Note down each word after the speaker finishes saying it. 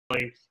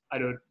I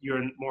know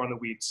you're more on the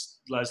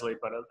weeds, Leslie,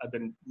 but I've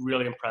been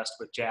really impressed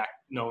with Jack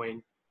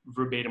knowing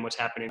verbatim what's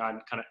happening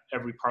on kind of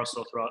every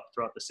parcel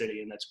throughout the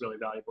city. And that's really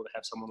valuable to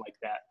have someone like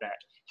that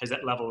has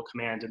that level of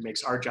command and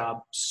makes our job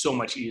so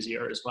much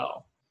easier as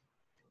well.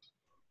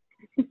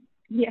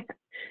 Yeah,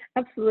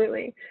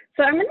 absolutely.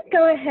 So I'm going to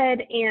go ahead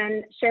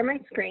and share my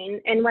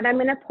screen. And what I'm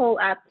going to pull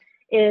up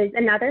is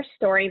another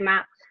story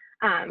map,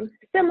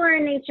 similar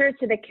in nature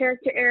to the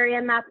character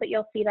area map, but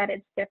you'll see that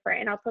it's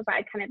different. And I'll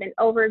provide kind of an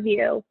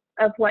overview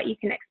of what you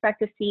can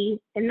expect to see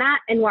in that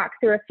and walk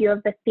through a few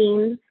of the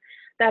themes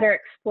that are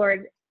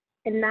explored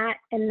in that,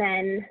 and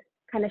then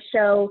kind of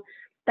show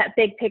that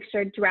big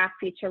picture draft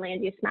future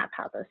land use map,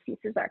 how those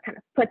pieces are kind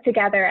of put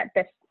together at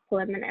this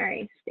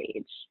preliminary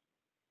stage.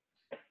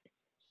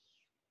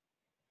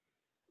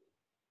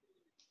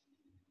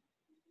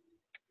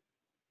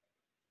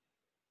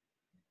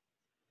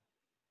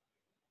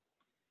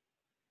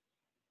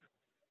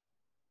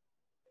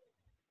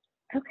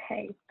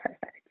 Okay,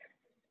 perfect.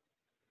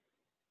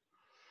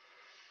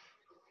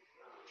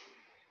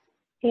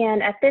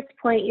 And at this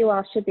point, you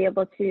all should be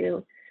able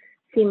to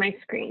see my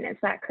screen. Is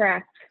that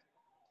correct?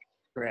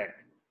 Correct.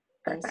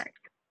 Perfect.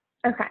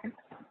 Okay.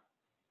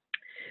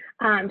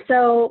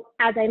 So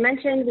as I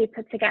mentioned, we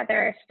put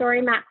together a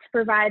story map to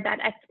provide that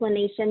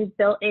explanation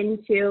built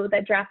into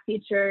the draft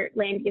future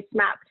land use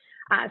map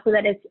so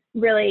that it's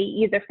really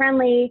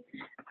user-friendly,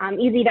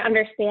 easy to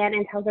understand,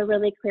 and tells a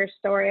really clear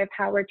story of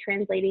how we're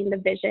translating the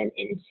vision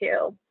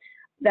into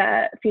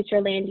the future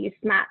land use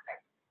map.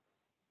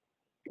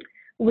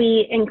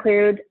 We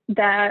include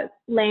the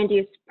land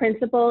use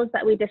principles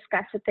that we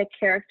discussed at the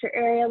character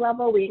area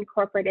level. We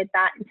incorporated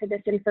that into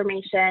this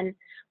information.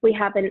 We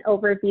have an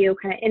overview,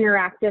 kind of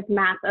interactive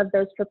map of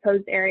those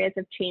proposed areas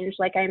of change,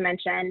 like I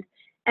mentioned.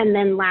 And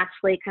then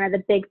lastly, kind of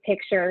the big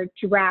picture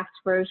draft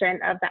version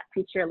of that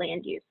future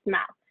land use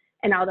map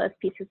and all those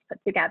pieces put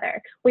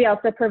together. We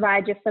also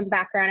provide just some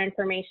background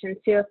information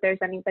too, if there's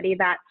anybody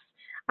that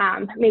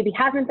maybe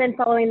hasn't been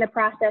following the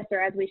process,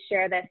 or as we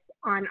share this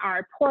on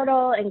our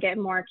portal and get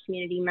more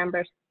community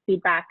members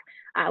feedback,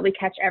 we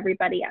catch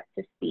everybody up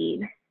to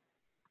speed.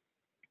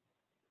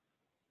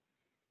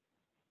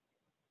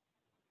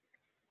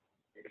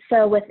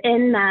 So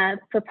within the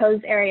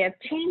proposed area of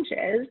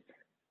changes,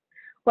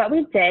 what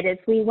we did is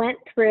we went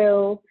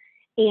through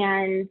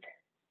and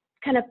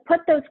kind of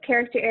put those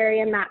character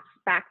area maps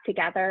back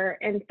together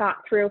and thought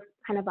through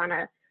kind of on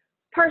a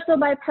parcel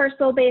by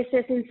parcel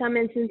basis in some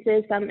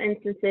instances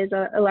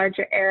a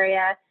larger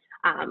area,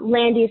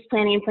 land use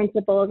planning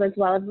principles, as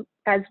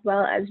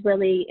well as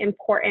really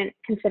important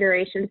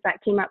considerations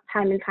that came up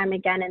time and time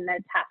again in the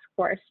task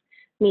force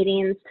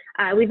meetings.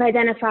 We've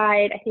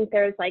identified, I think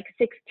there's like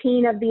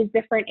 16 of these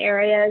different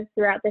areas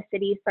throughout the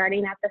city,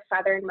 starting at the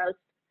southernmost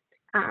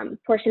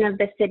portion of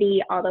the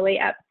city all the way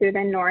up through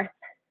the north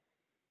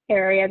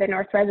area, the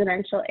north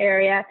residential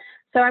area.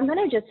 So I'm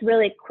going to just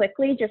really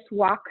quickly just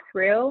walk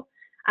through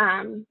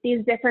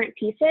these different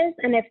pieces,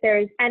 and if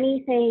there's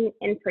anything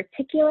in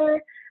particular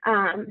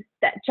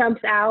that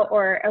jumps out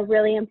or a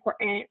really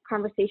important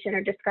conversation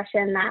or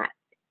discussion that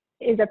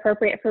is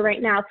appropriate for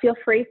right now, feel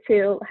free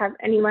to have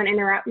anyone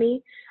interrupt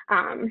me,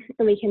 and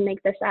we can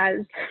make this as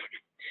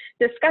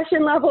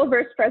discussion level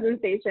versus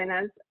presentation,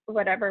 as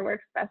whatever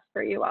works best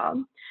for you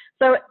all.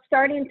 So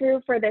starting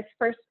through for this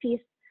first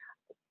piece,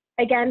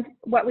 again,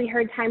 what we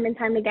heard time and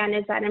time again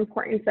is that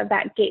importance of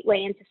that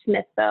gateway into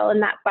Smithville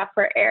and that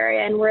buffer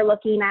area. And we're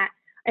looking at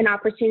an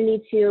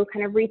opportunity to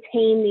kind of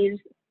retain these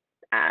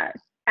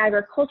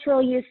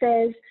agricultural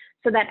uses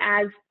so that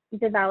as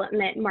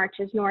development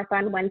marches north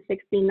on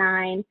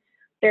 169,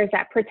 there's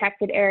that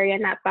protected area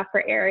and that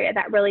buffer area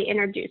that really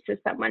introduces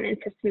someone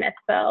into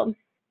Smithville.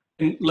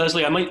 And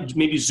Leslie, I might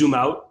maybe zoom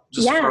out.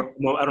 Just yeah. For,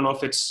 well, I don't know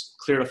if it's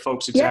clear to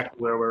folks exactly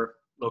where we're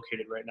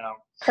located right now.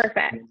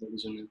 Perfect.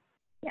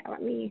 Yeah,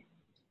 let me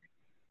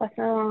pass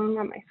along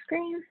on my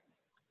screen.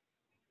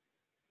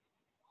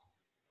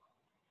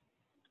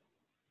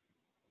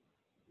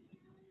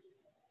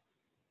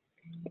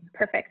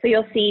 Perfect. So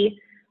you'll see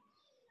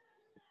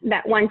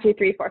that 1, 2,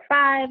 3, 4,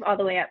 5, all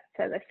the way up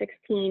to the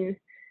 16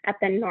 at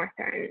the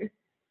northern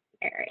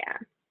area.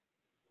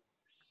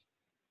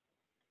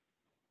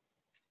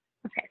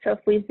 Okay, so if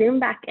we zoom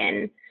back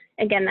in,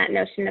 again, that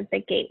notion of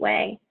the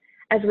gateway,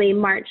 as we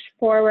march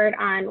forward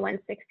on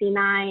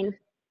 169,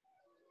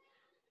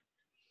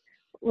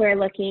 we're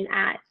looking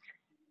at,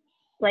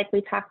 like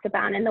we talked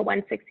about in the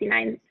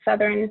 169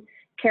 southern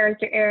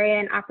character area,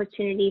 an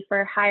opportunity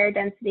for higher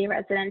density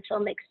residential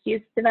mixed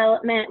use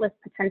development with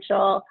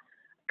potential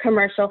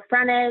commercial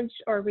frontage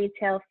or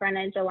retail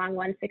frontage along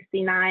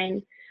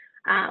 169,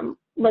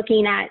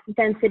 looking at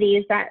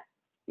densities that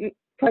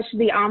push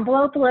the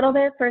envelope a little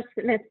bit for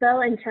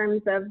Smithville in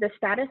terms of the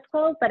status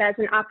quo, but as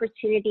an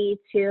opportunity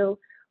to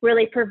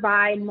really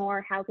provide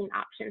more housing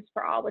options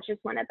for all, which is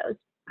one of those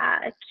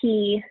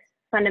key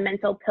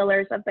fundamental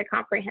pillars of the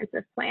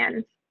comprehensive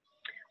plan.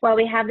 While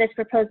we have this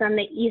proposed on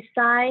the east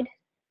side,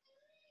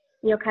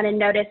 you'll kind of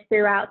notice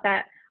throughout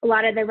that a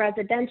lot of the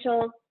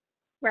residential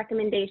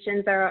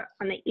recommendations are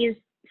on the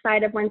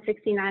side of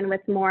 169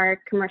 with more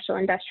commercial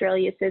industrial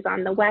uses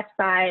on the west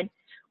side.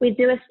 We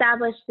do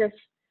establish this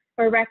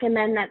or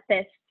recommend that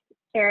this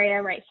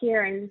area right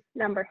here in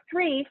number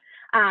 3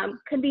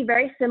 could be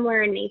very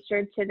similar in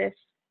nature to this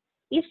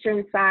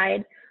eastern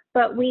side,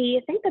 but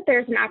we think that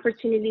there's an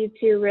opportunity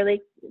to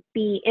really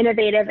be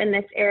innovative in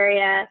this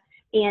area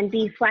and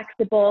be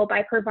flexible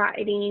by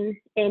providing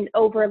an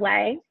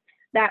overlay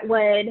that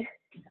would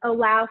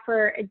allow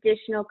for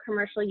additional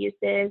commercial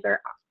uses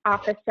or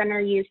office center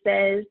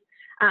uses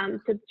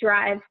to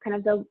drive kind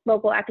of the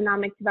local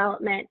economic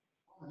development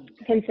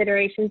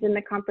considerations in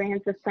the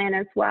comprehensive plan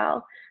as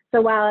well. So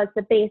while as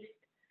the base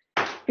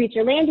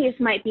future land use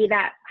might be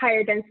that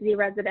higher density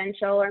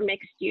residential or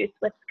mixed use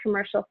with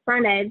commercial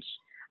frontage,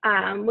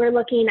 we're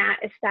looking at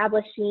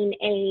establishing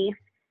a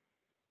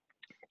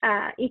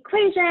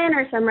equation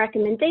or some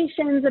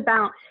recommendations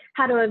about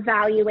how to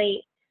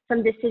evaluate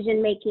some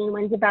decision making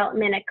when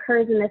development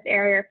occurs in this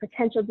area or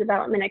potential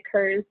development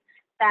occurs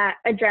that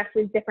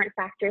addresses different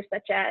factors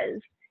such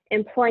as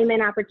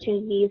employment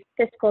opportunities,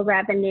 fiscal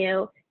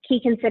revenue, key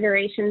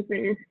considerations,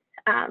 and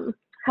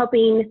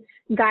helping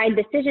guide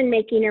decision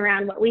making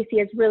around what we see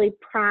as really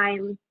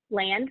prime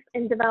land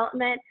in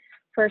development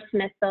for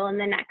Smithville in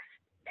the next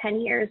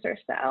 10 years or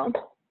so.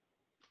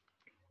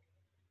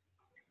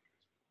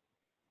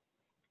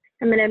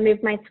 I'm going to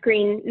move my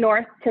screen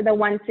north to the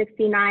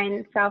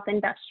 169 South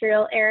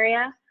Industrial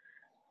area.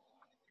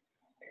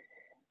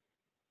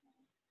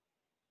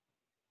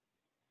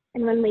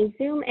 And when we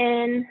zoom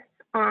in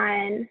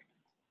on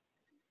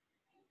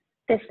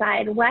the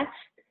side west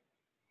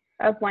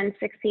of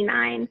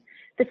 169,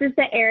 this is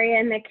the area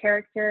in the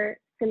character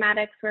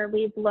schematics where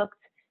we've looked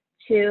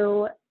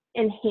to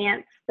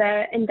enhance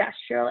the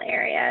industrial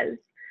areas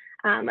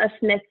of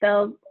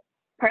Smithville,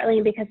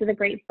 partly because of the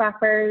great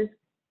buffers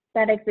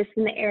that exist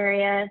in the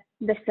area,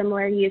 the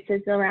similar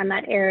uses around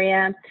that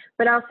area,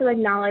 but also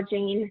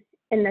acknowledging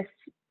in this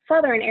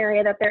southern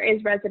area that there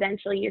is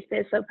residential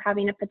uses, so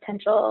having a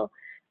potential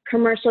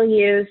commercial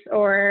use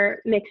or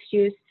mixed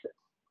use,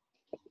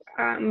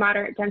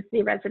 moderate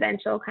density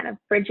residential, kind of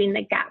bridging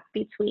the gap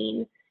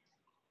between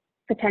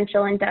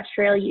potential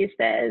industrial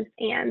uses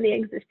and the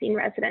existing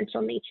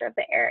residential nature of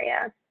the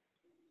area.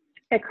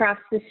 Across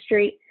the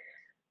street,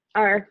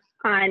 or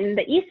on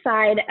the east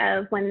side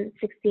of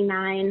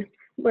 169,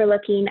 we're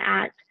looking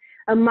at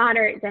a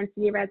moderate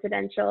density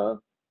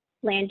residential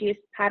land use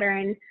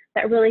pattern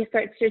that really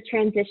starts to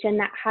transition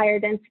that higher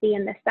density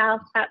in the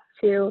south up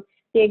to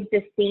the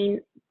existing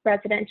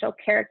residential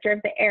character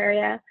of the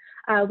area.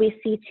 We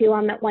see too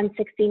on that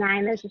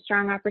 169, there's a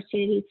strong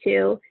opportunity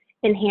to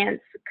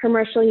enhance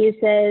commercial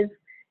uses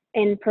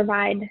and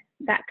provide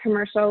that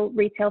commercial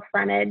retail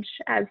frontage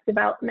as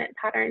development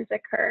patterns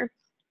occur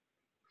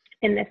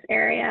in this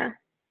area.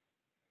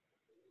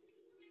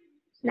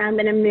 Now I'm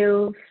going to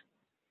move,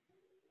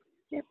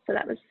 so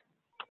that was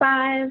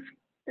 5,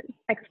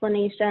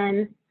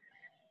 explanation,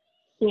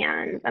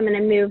 and I'm going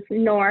to move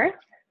north.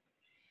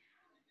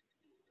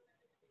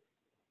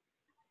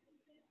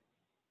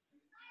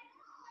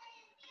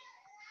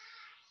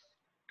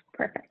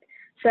 Perfect.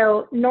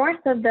 So north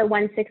of the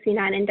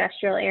 169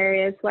 industrial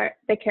areas, where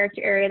the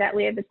character area that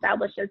we have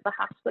established as the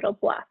Hospital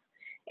Bluff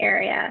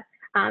area.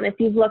 If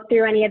you've looked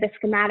through any of the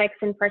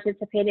schematics and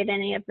participated in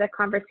any of the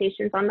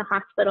conversations on the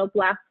Hospital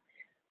Bluff,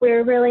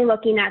 we're really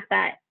looking at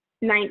that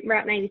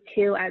Route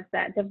 92 as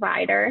that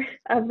divider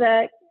of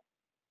the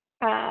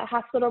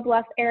Hospital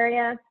Bluff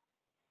area.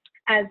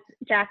 As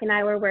Jack and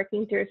I were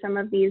working through some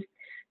of these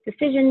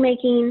decision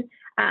making,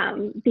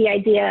 the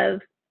idea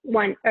of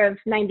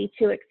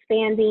 92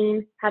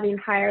 expanding, having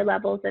higher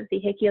levels of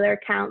vehicular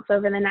counts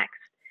over the next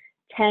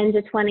 10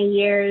 to 20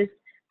 years,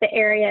 the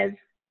areas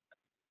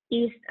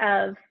east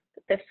of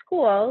the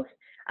schools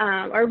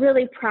are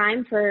really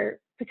prime for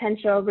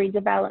potential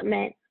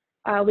redevelopment.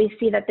 We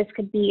see that this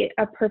could be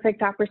a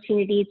perfect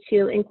opportunity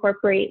to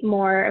incorporate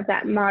more of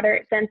that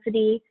moderate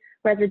density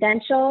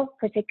residential,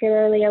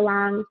 particularly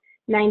along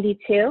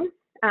 92.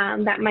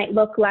 That might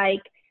look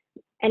like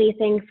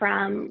anything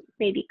from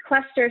maybe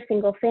cluster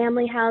single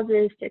family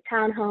houses to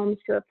townhomes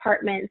to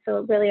apartments,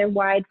 so really a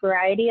wide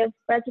variety of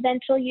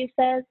residential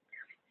uses.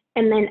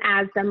 And then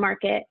as the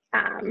market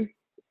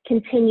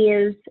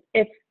continues,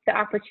 if the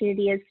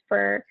opportunity is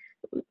for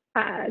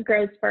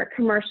grows for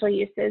commercial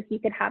uses, you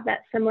could have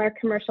that similar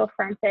commercial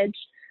frontage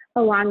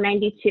along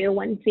 92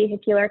 when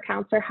vehicular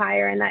counts are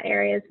higher and that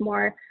area is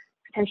more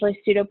potentially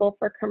suitable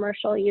for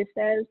commercial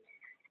uses.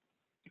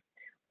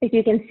 If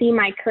you can see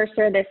my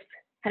cursor, this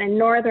kind of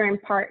northern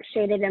part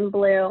shaded in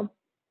blue,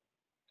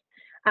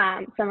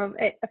 some of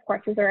it, of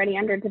course, is already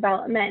under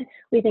development.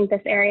 We think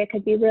this area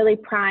could be really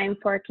prime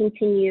for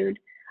continued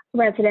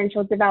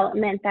residential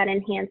development that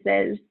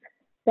enhances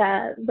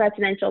the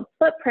residential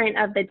footprint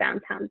of the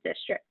downtown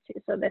district too.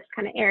 So this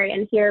kind of area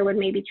in here would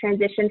maybe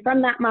transition from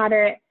that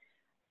moderate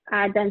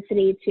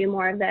density to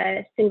more of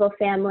the single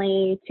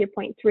family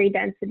 2.3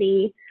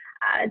 density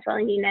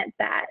dwelling unit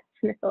that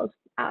Smithville is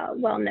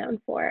well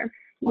known for.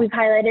 We've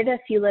highlighted a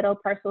few little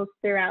parcels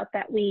throughout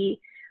that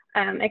we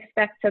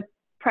expect to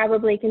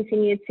probably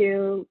continue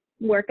to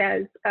work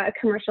as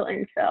commercial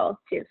infill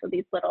too. So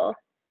these little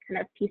kind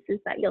of pieces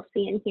that you'll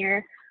see in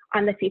here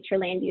on the future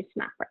land use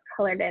map are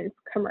colored in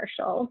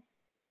commercial.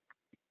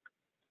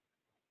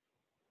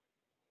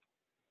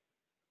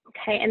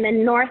 Okay, and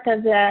then north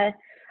of the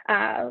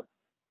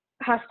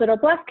Hospital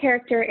Bluff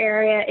character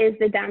area is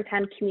the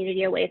downtown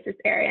community oasis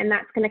area, and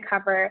that's going to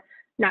cover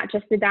not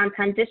just the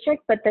downtown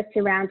district, but the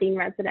surrounding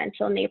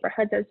residential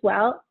neighborhoods as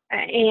well,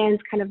 and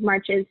kind of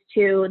marches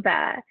to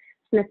the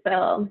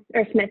Smithville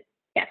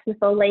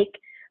Lake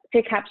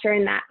to capture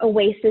in that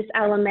oasis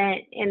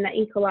element and the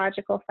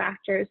ecological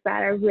factors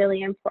that are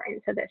really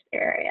important to this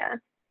area.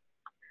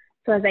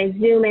 So as I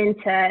zoom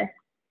into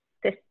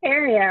this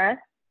area,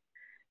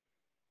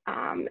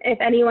 if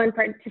anyone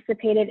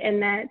participated in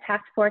the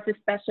task force,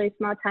 especially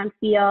Small Town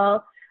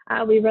Feel,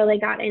 we really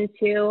got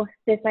into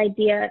this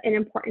idea and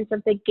importance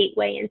of the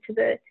gateway into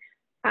the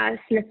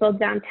Smithville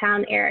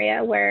downtown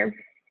area, where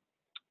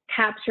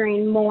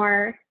capturing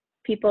more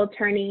people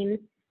turning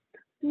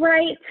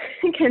right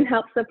can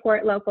help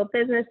support local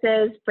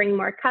businesses, bring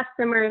more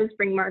customers,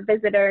 bring more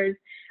visitors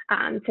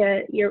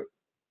to your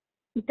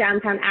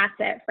downtown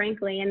asset,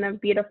 frankly, and the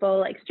beautiful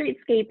like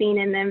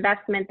streetscaping and the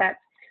investment that's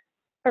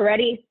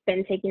already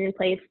been taking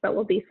place, but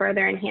will be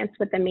further enhanced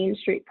with the Main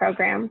Street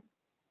program.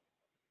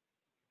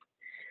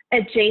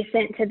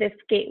 Adjacent to this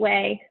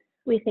gateway,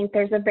 we think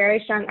there's a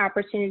very strong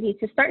opportunity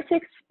to start to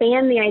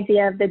expand the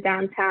idea of the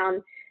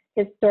downtown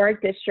historic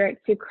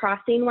district to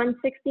crossing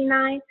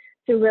 169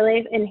 to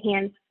really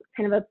enhance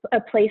kind of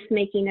a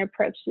placemaking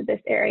approach to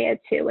this area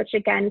too, which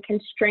again can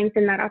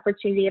strengthen that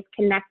opportunity of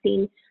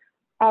connecting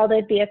all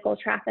the vehicle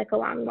traffic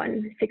along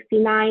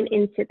 169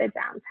 into the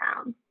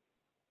downtown.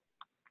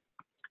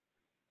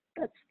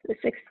 That's this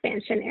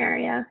expansion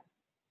area.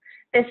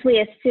 This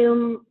we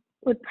assume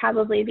would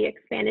probably be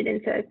expanded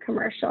into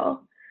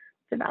commercial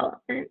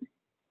development.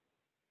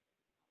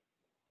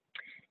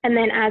 And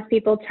then as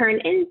people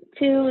turn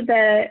into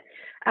the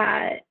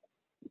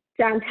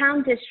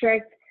downtown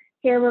district,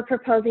 here we're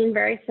proposing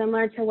very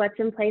similar to what's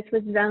in place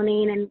with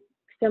zoning and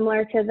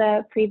similar to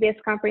the previous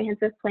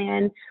comprehensive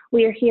plan.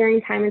 We are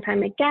hearing time and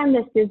time again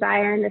this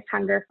desire and this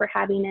hunger for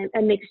having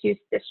a mixed use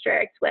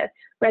district with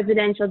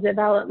residential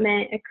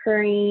development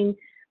occurring,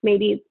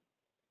 maybe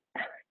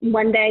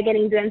one day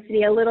getting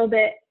density a little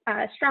bit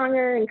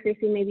stronger,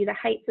 increasing maybe the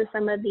heights of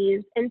some of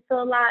these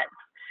infill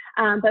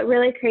lots, but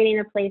really creating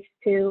a place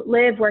to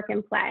live, work,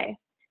 and play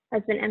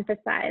has been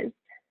emphasized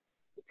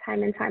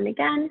time and time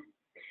again.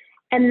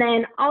 And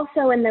then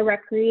also in the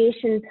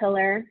recreation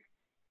pillar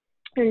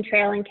and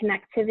trail and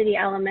connectivity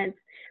elements,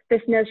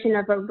 this notion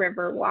of a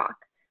river walk,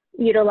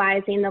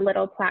 utilizing the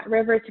Little Platte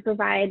River to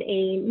provide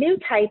a new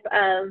type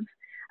of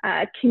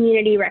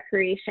community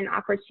recreation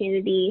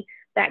opportunity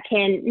that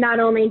can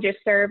not only just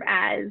serve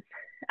as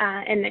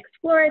an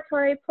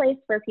exploratory place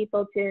for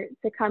people to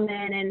come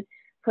in and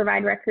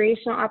provide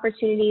recreational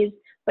opportunities,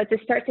 but to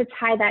start to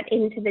tie that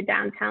into the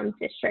downtown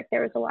district.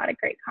 There was a lot of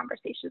great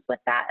conversations with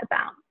that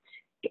about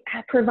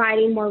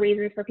providing more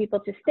reasons for people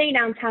to stay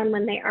downtown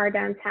when they are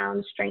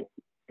downtown,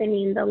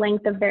 strengthening the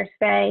length of their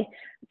stay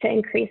to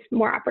increase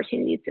more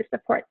opportunities to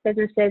support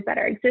businesses that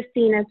are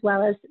existing, as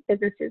well as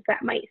businesses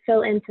that might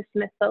fill into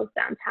Smithville's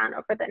downtown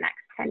over the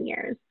next 10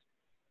 years.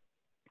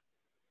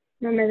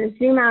 I'm going to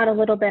zoom out a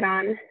little bit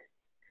on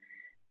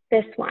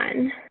this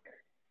one.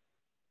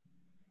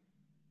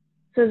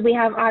 So we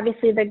have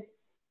obviously the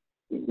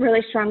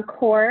really strong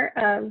core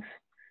of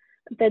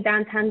the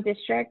downtown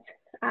district.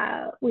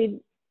 We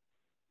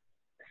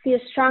see a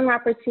strong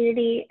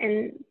opportunity,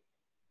 and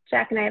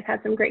Jack and I have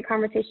had some great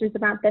conversations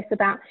about this,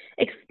 about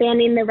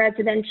expanding the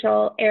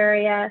residential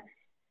area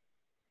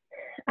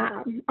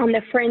on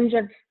the fringe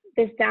of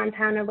this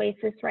downtown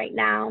oasis right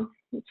now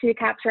to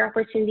capture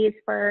opportunities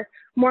for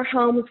more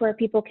homes where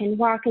people can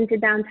walk into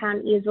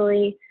downtown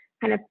easily,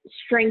 kind of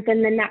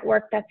strengthen the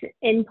network that's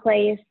in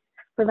place,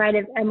 provide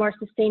a more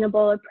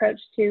sustainable approach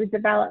to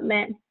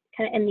development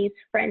kind of in these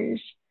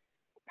fringe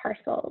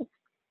parcels.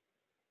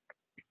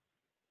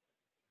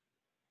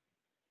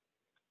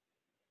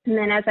 And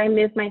then as I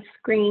move my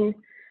screen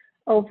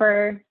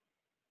over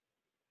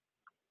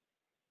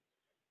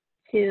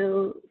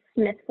to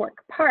Smith Fork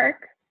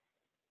Park,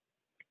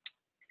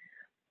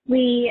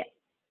 we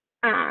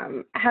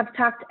have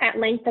talked at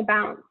length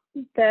about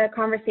the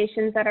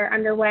conversations that are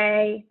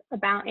underway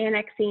about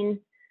annexing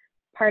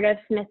part of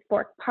Smith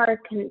Fork Park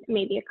and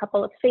maybe a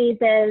couple of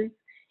phases.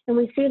 And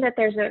we see that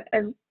there's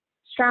a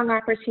strong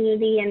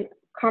opportunity and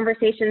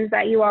conversations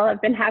that you all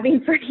have been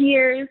having for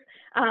years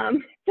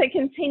to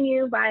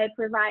continue by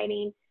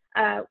providing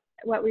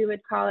what we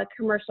would call a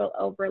commercial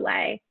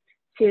overlay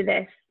to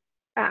this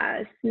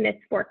Smith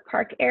Fork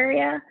Park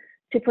area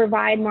to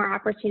provide more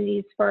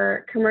opportunities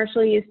for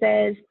commercial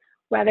uses,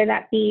 whether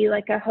that be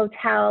like a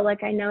hotel,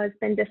 like I know has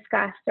been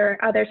discussed, or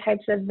other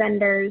types of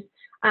vendors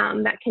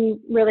that can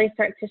really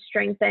start to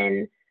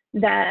strengthen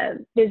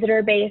the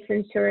visitor base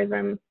and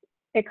tourism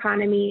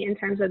economy in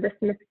terms of the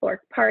Smith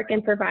Fork Park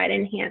and provide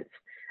enhanced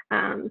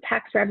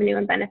tax revenue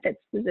and benefits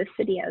to the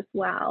city as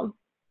well.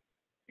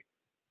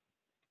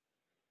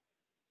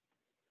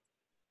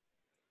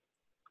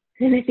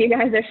 And if you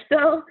guys are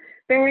still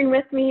bearing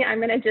with me, I'm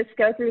going to just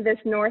go through this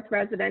north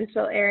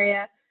residential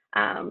area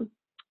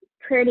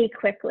pretty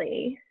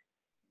quickly.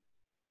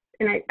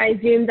 And I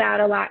zoomed out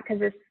a lot because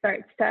this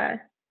starts to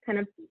kind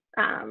of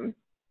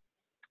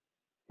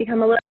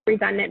become a little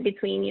redundant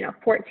between,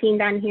 14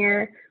 down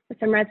here with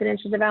some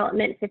residential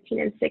development,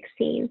 15 and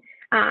 16.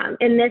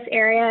 In this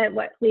area,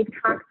 what we've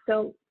talked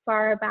so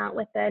far about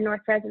with the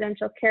north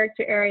residential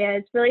character area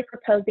is really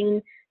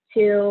proposing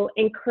to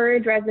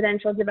encourage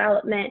residential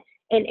development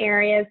in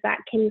areas that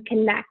can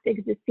connect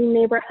existing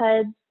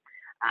neighborhoods,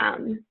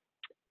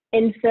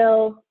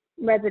 infill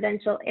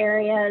residential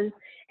areas,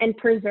 and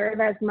preserve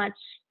as much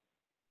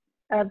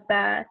of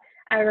the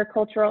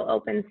agricultural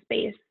open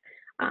space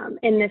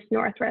in this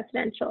north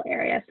residential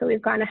area. So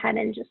we've gone ahead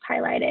and just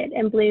highlighted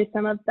in blue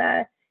some of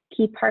the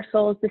key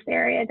parcels. This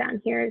area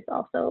down here is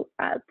also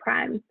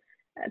prime.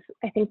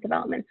 I think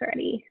development's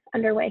already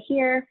underway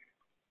here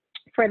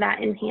for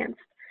that enhanced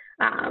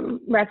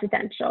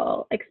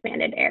residential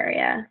expanded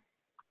area.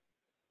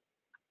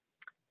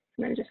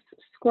 I'm going to just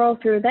scroll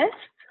through this.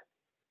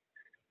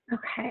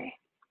 Okay.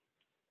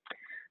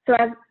 So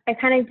I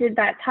kind of did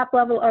that top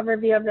level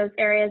overview of those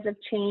areas of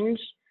change.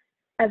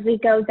 As we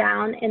go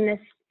down in this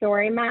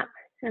story map,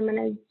 I'm going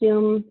to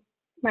zoom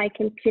my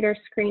computer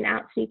screen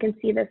out so you can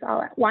see this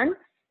all at once,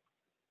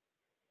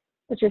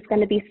 which is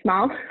going to be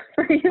small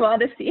for you all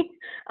to see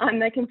on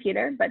the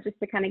computer, but just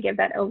to kind of give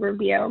that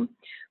overview.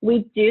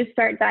 We do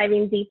start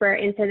diving deeper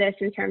into this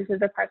in terms of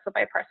the parcel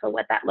by parcel,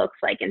 what that looks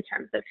like in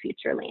terms of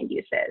future land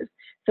uses.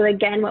 So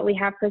again, what we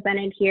have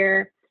presented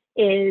here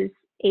is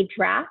a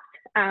draft.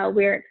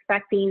 We're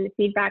expecting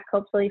feedback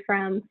hopefully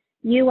from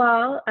you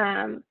all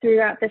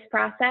throughout this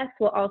process.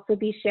 We'll also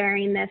be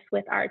sharing this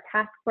with our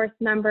task force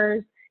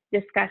members,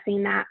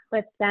 discussing that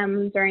with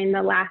them during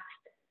the last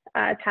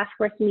task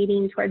force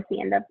meeting towards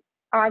the end of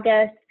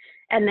August.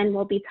 And then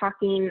we'll be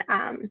talking,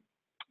 I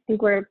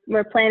think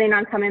we're planning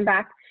on coming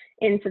back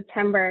in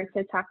September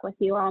to talk with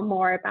you all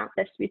more about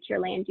this future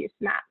land use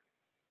map.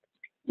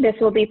 This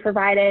will be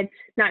provided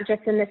not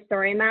just in the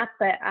story map,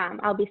 but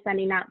I'll be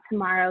sending out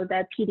tomorrow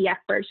the PDF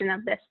version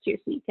of this too,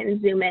 so you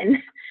can zoom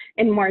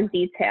in more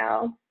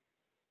detail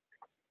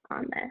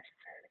on this.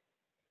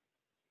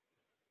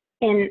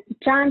 And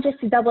John, just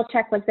to double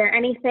check, was there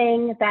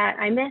anything that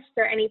I missed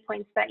or any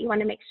points that you want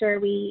to make sure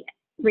we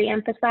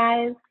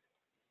re-emphasize?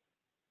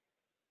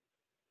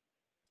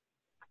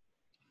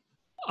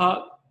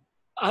 I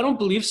don't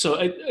believe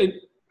so.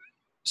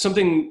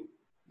 Something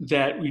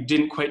that we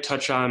didn't quite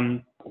touch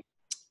on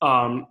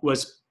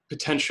was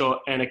potential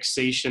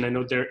annexation. I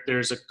know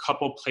there's a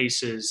couple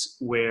places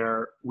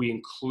where we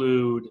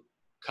include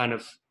kind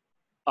of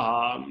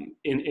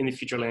in the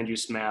future land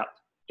use map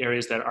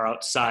areas that are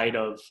outside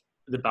of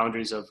the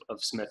boundaries of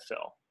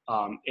Smithville,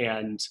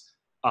 and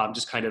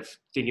just kind of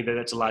thinking that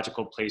that's a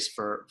logical place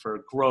for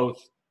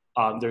growth.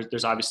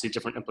 There's obviously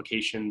different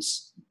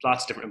implications,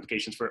 lots of different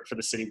implications for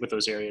the city with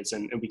those areas,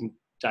 and we can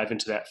dive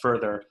into that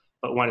further,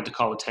 but wanted to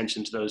call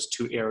attention to those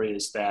two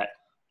areas that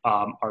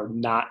are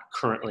not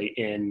currently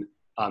in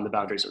the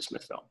boundaries of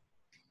Smithville.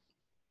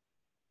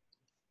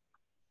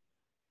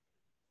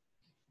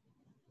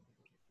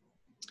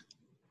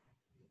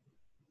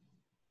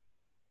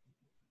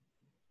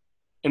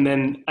 And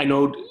then I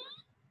know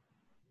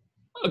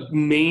a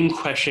main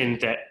question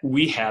that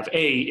we have,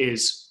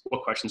 is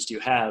what questions do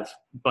you have?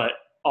 But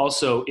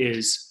also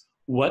is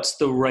what's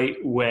the right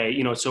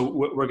way, so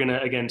we're gonna,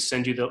 again,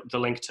 send you the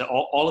link to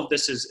all of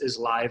this is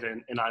live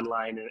and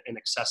online and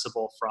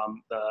accessible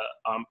from the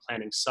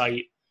planning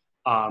site.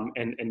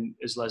 And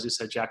as Leslie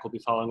said, Jack will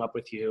be following up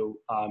with you,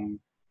 kind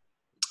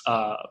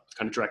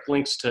of direct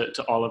links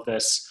to all of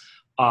this.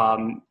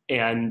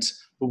 And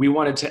we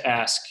wanted to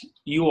ask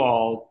you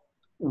all,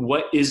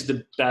 what is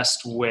the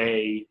best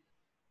way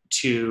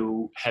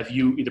to have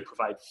you either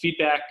provide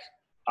feedback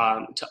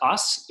to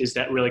us? Is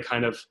that really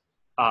kind of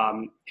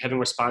having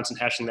response and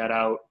hashing that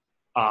out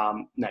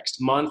next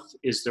month?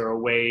 Is there a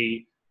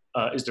way,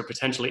 is there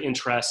potentially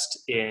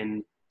interest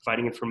in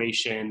providing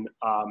information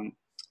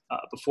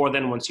before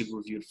then, once you've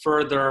reviewed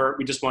further?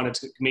 We just wanted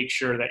to make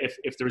sure that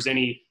if there's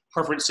any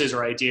preferences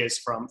or ideas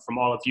from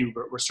all of you,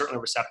 we're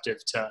certainly receptive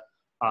to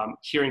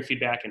hearing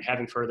feedback and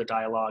having further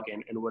dialogue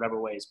in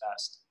whatever way is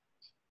best.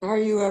 Are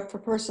you up for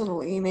personal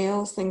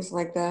emails, things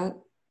like that,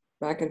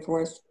 back and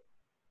forth?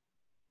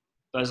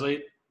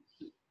 Leslie?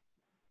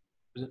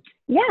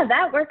 Yeah,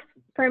 that works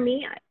for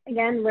me.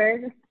 Again,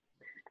 we're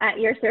at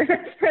your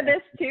service for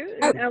this too,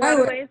 in a lot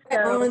of ways.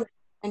 So.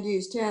 And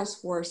use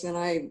task force,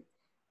 and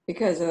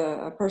because of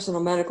a personal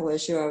medical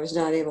issue, I was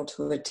not able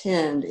to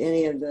attend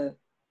any of the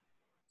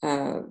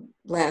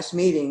last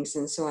meetings,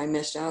 and so I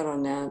missed out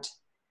on that.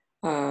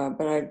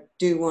 But I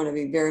do want to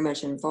be very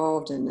much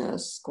involved in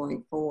this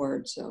going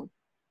forward. So.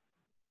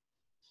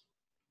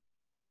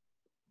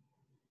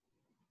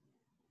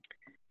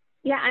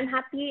 Yeah, I'm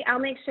happy. I'll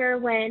make sure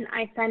when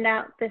I send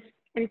out this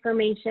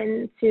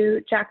information to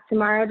Jack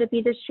tomorrow to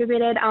be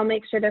distributed, I'll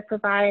make sure to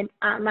provide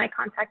my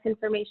contact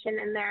information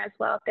in there as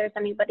well, if there's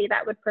anybody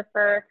that would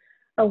prefer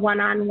a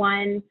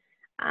one-on-one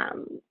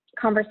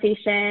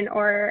conversation,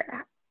 or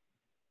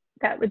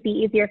that would be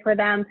easier for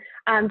them,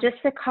 just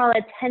to call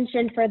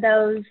attention for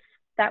those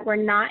that were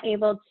not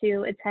able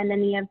to attend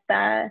any of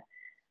the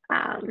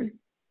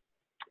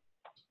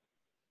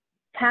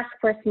task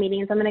force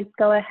meetings. I'm going to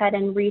go ahead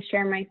and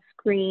reshare my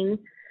screen.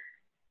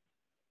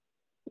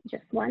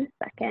 Just one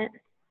second.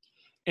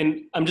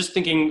 And I'm just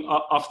thinking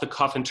off the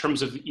cuff in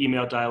terms of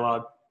email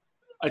dialogue.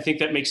 I think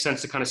that makes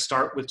sense to kind of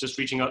start with just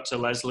reaching out to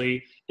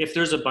Leslie. If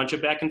there's a bunch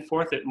of back and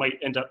forth, it might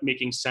end up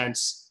making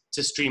sense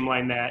to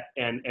streamline that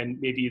and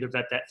maybe either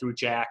vet that through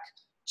Jack,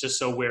 just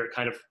so we're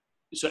kind of,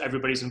 so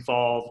everybody's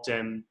involved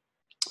and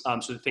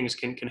so that things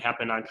can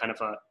happen on kind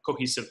of a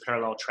cohesive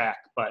parallel track.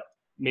 But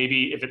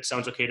maybe if it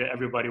sounds okay to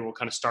everybody, we'll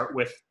kind of start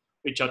with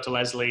reach out to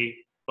Leslie,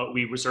 but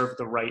we reserve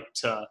the right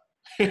to,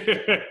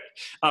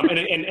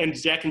 and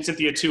Jack and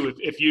Cynthia too,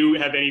 if you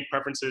have any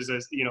preferences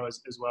as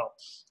well.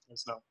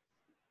 So.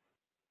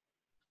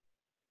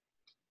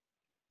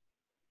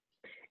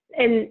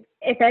 And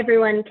if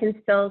everyone can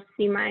still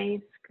see my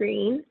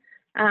screen,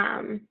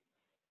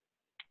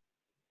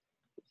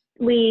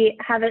 we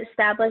have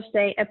established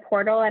a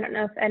portal. I don't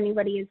know if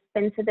anybody has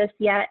been to this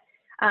yet.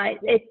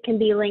 It can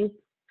be linked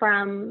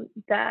from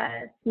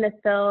the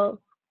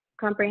Smithville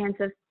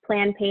Comprehensive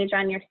Plan page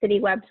on your city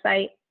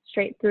website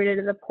straight through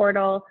to the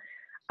portal.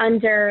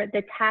 Under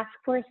the task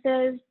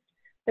forces,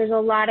 there's a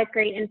lot of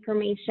great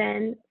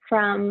information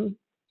from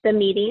the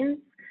meetings.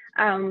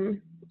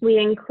 We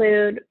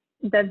include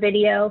the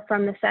video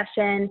from the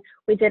session.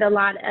 We did a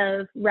lot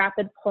of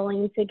rapid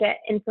polling to get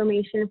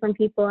information from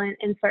people and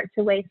start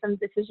to weigh some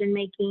decision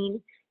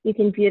making. You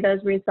can view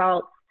those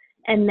results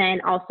and then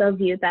also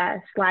view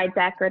the slide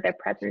deck or the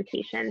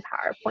presentation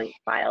PowerPoint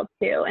file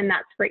too. And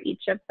that's for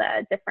each of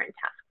the different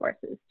task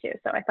forces too.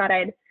 So I thought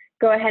I'd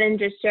go ahead and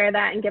just share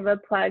that and give a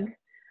plug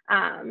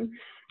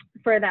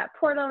for that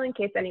portal in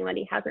case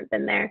anybody hasn't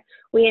been there.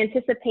 We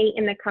anticipate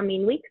in the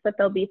coming weeks that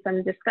there'll be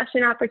some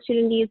discussion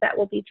opportunities that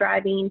will be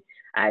driving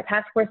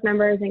task force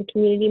members and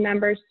community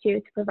members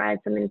to provide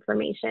some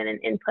information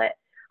and input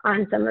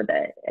on some of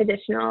the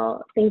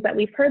additional things that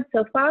we've heard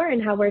so far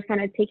and how we're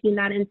kind of taking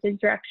that into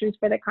directions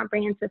for the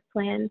comprehensive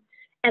plan.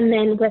 And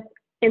then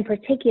in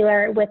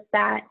particular with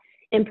that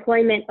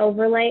employment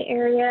overlay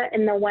area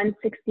in the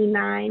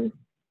 169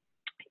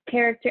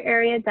 character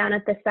area down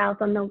at the south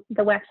on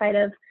the west side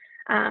of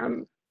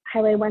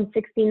Highway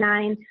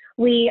 169,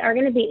 we are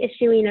going to be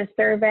issuing a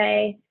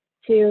survey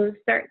to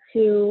start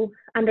to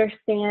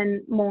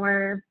understand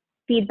more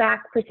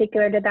feedback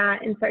particular to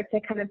that and start to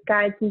kind of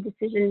guide some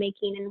decision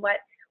making and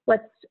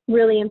what's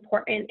really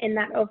important in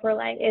that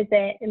overlay. Is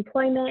it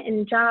employment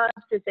and jobs?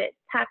 Is it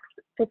tax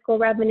fiscal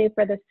revenue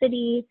for the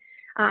city?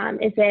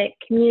 Is it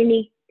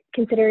community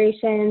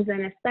considerations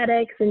and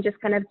aesthetics, and just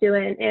kind of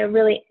doing a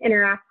really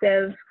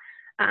interactive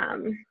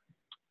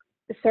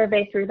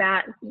survey through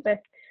that with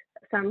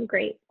some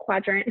great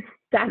quadrant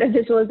data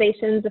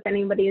visualizations. If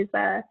anybody's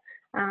a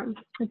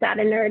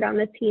data nerd on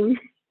the team,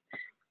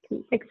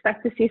 can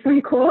expect to see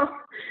some cool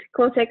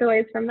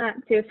takeaways from that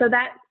too. So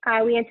that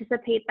we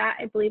anticipate that,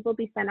 I believe, will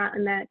be sent out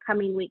in the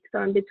coming weeks.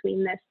 So in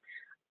between this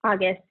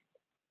August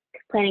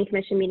Planning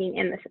Commission meeting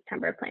and the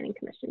September Planning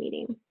Commission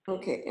meeting.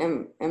 Okay,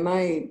 am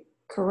I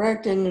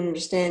correct in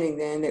understanding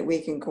then that we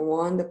can go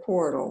on the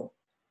portal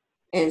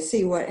and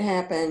see what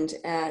happened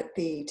at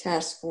the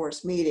task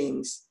force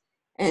meetings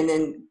and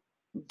then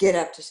get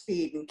up to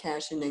speed and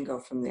cash in and go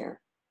from there?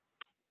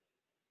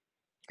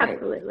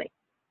 Absolutely.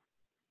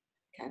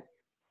 Okay.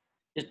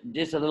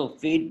 Just a little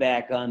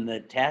feedback on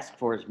the task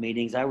force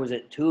meetings. I was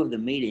at 2 of the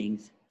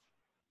meetings,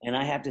 and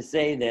I have to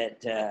say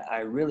that I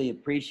really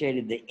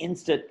appreciated the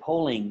instant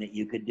polling that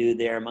you could do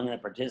there among the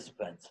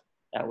participants.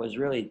 That was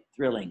really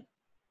thrilling.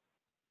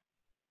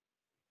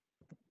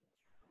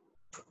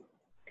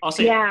 I'll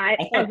say, yeah,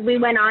 as we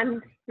went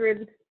on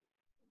through,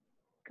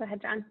 go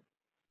ahead, John.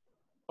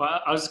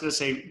 Well, I was just going to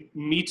say,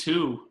 me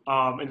too.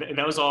 And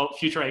that was all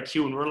Future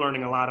IQ, and we're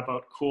learning a lot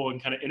about cool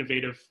and kind of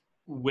innovative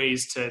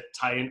ways to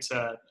tie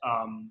into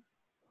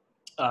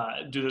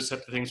do those type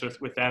of things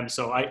with them.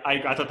 So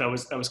I thought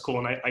that was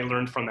cool, and I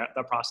learned from that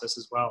process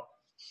as well.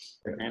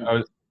 I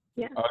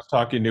was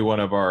talking to one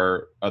of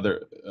our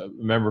other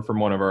member from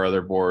one of our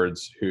other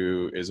boards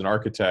who is an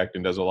architect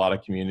and does a lot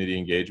of community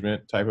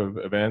engagement type of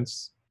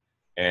events,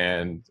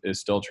 and is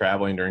still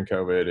traveling during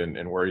COVID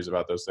and worries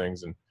about those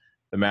things. And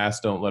the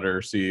masks don't let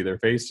her see their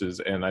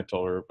faces. And I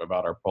told her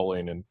about our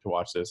polling and to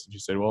watch this. And she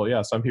said, well,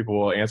 yeah, some people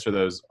will answer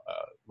those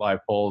live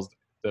polls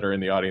that are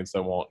in the audience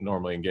that won't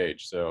normally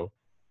engage. So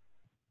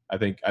I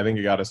think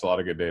it got us a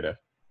lot of good data.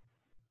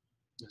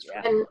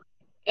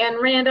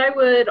 And Rand, I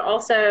would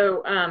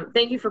also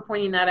thank you for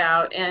pointing that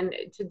out. And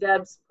to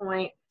Deb's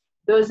point,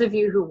 those of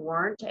you who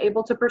weren't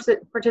able to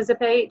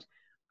participate,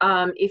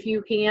 if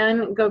you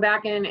can go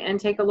back and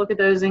take a look at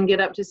those and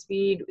get up to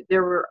speed,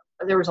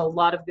 there was a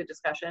lot of good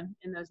discussion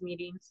in those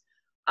meetings.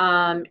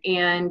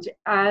 And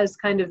as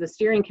kind of the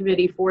steering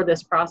committee for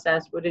this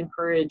process, would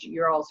encourage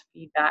your all's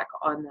feedback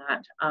on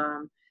that.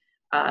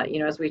 You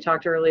know, as we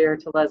talked earlier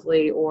to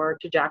Leslie or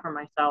to Jack or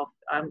myself,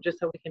 just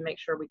so we can make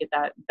sure we get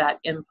that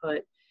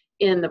input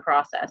in the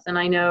process. And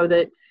I know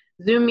that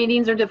Zoom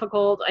meetings are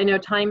difficult. I know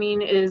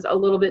timing is a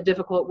little bit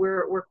difficult.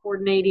 We're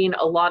coordinating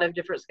a lot of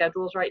different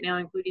schedules right now,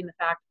 including the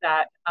fact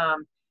that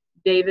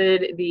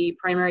David, the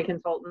primary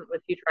consultant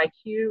with Future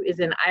IQ, is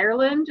in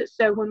Ireland.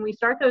 So when we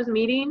start those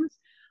meetings,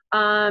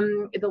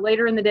 the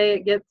later in the day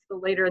it gets, the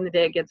later in the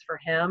day it gets for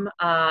him.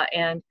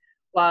 And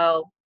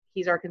while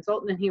he's our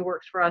consultant and he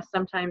works for us,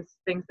 sometimes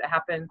things that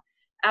happen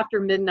after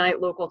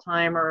midnight local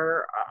time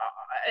are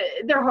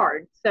they're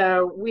hard.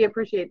 So we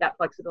appreciate that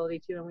flexibility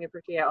too, and we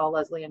appreciate all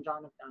Leslie and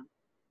John have done.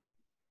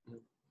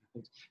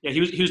 Yeah,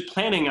 he was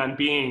planning on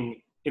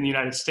being in the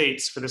United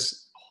States for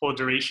this whole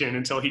duration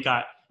until he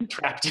got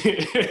trapped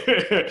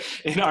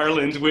in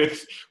Ireland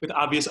with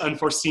obvious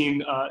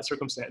unforeseen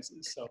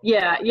circumstances. So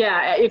yeah,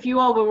 if you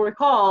all will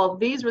recall,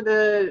 these were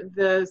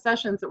the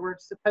sessions that were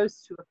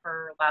supposed to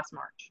occur last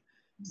March.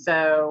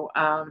 So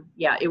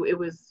yeah, it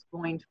was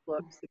going to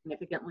look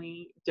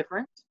significantly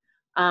different,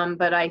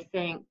 but I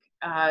think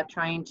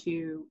trying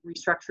to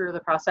restructure the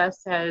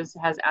process has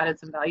added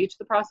some value to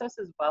the process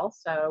as well.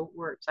 So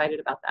we're excited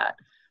about that.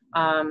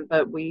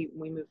 But we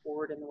move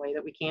forward in the way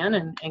that we can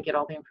and get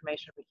all the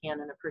information we can,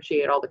 and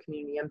appreciate all the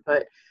community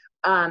input.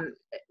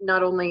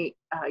 Not only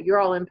your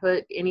all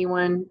input,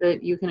 anyone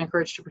that you can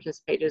encourage to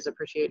participate is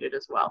appreciated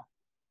as well.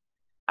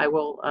 I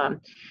will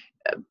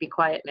be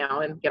quiet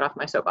now and get off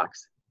my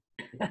soapbox.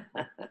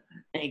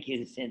 Thank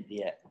you,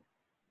 Cynthia.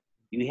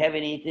 Do you have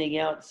anything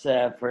else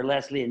for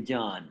Leslie and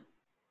John?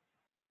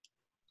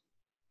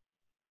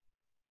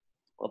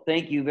 Well,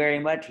 thank you very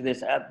much for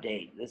this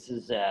update. This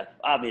is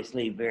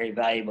obviously very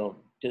valuable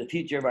to the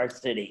future of our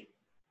city.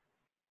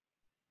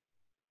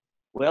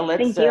 Well,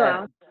 let's. Thank you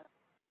all.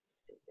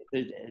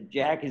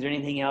 Jack, is there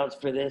anything else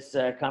for this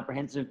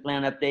comprehensive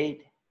plan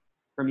update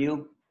from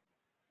you?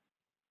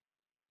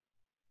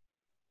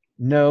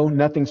 No,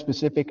 nothing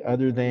specific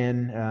other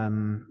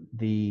than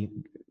the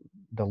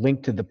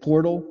link to the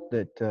portal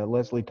that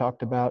Leslie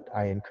talked about.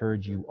 I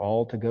encourage you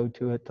all to go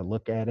to it, to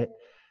look at it.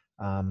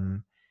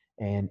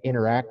 And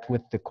interact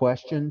with the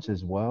questions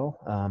as well.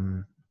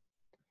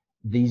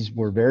 These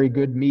were very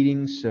good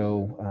meetings,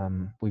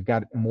 so we've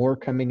got more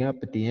coming up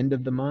at the end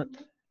of the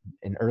month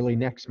and early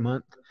next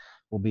month.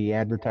 We'll be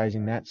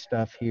advertising that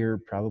stuff here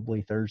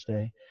probably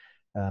Thursday,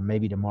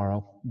 maybe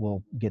tomorrow.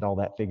 We'll get all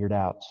that figured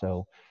out.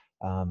 So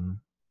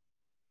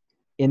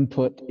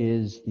input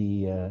is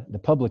the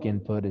public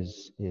input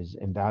is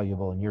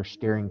invaluable, and your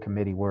steering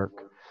committee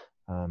work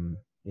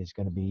is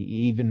going to be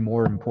even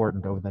more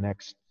important over the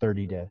next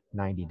 30 to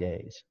 90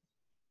 days.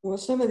 Will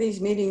some of these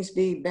meetings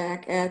be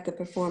back at the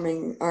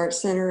Performing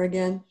Arts Center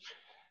again?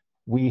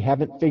 We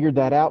haven't figured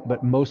that out,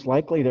 but most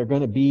likely they're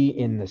going to be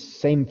in the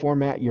same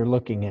format you're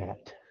looking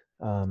at.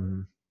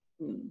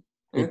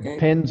 It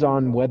depends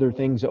on whether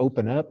things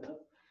open up.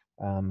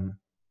 I'm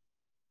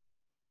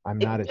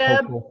not as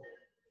hopeful.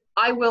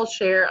 I will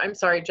share, I'm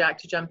sorry, Jack,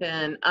 to jump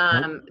in.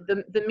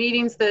 The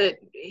meetings that,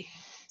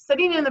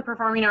 sitting in the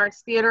Performing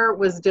Arts Theater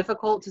was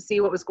difficult to see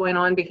what was going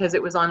on because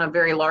it was on a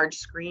very large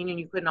screen and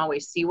you couldn't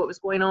always see what was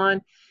going on.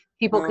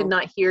 People could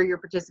not hear your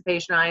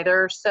participation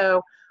either.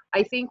 So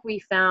I think we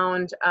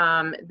found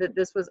that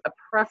this was a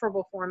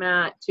preferable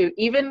format to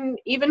even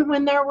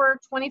when there were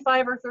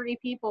 25 or 30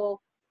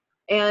 people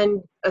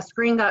and a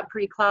screen got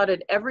pretty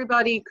clouded,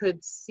 everybody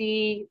could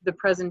see the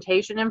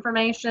presentation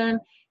information.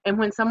 And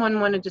when someone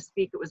wanted to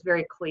speak, it was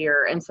very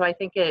clear. And so I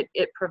think it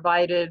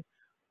provided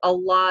a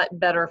lot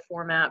better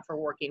format for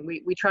working.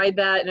 We tried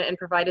that and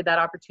provided that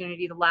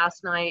opportunity the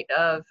last night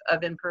of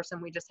in-person.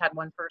 We just had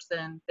one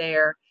person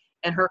there,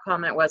 and her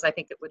comment was, I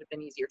think it would have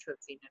been easier to have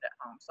seen it at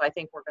home. So I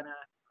think we're gonna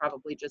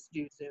probably just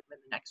do Zoom in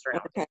the next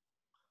round. Okay,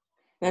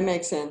 that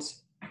makes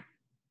sense.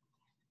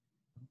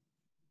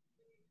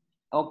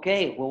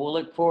 Okay, well, we'll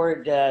look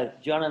forward,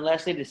 John and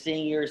Leslie, to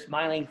seeing your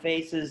smiling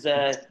faces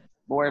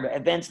for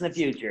events in the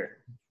future.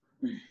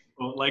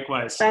 Well,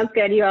 likewise. Sounds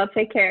good. You all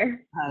take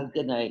care.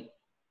 Good night.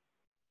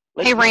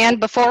 Hey, Rand,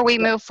 before we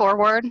move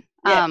forward,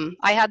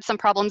 I had some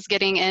problems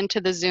getting into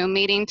the Zoom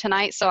meeting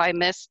tonight, so I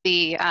missed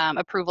the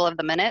approval of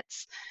the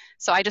minutes.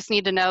 So I just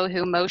need to know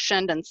who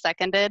motioned and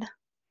seconded.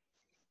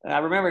 I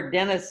remember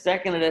Dennis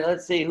seconded it.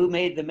 Let's see, who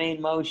made the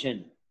main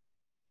motion?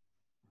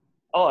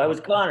 Oh, it was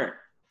Connor.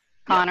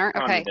 Connor,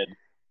 Yeah, okay. Connor did.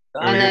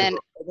 Connor, And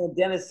then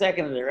Dennis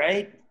seconded it,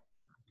 right?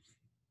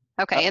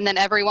 okay, and then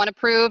everyone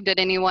approved? Did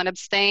anyone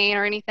abstain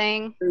or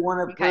anything? Everyone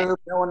approved,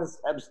 Okay. no one has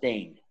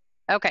abstained.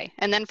 Okay,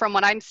 and then from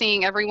what I'm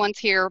seeing, everyone's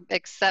here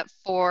except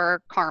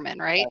for Carmen,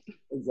 right?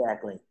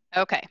 Exactly.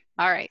 Okay,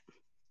 all right.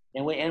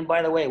 And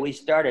by the way, we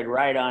started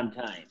right on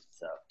time,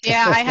 so.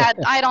 Yeah,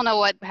 I don't know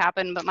what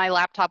happened, but my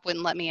laptop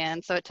wouldn't let me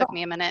in, so it took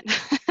me a minute.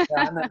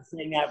 I'm not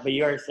saying that for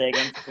your sake.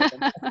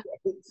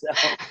 So,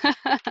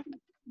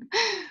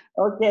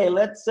 okay,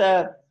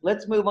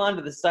 let's move on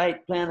to the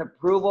site plan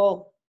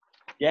approval.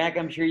 Jack,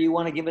 I'm sure you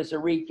want to give us a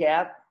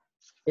recap.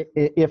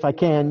 If I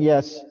can,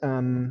 yes.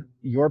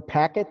 Your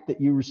packet that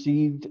you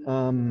received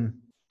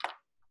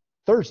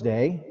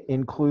Thursday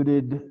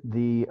included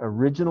the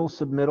original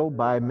submittal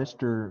by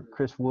Mr.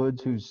 Chris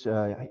Woods, who's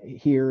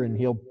here, and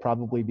he'll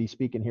probably be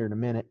speaking here in a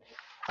minute.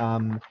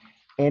 And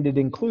it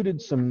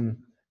included some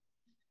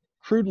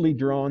crudely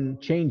drawn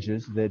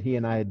changes that he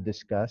and I had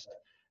discussed.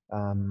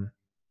 And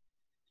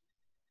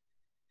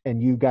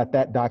you got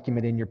that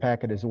document in your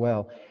packet as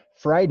well.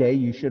 Friday,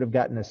 you should have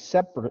gotten a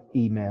separate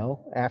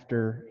email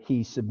after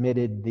he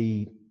submitted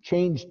the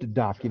changed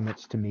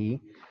documents to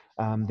me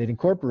that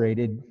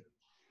incorporated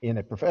in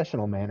a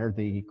professional manner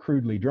the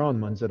crudely drawn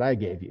ones that I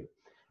gave you.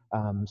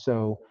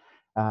 So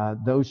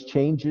those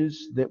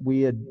changes that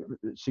we had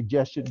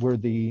suggested were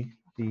the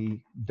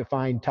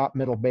defined top,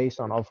 middle, base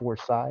on all four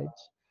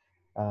sides.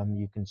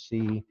 You can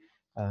see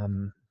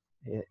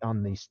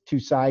on these two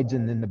sides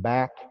and in the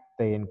back,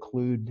 they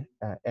include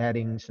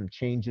adding some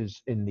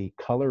changes in the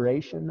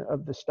coloration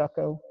of the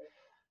stucco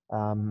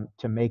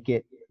to make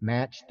it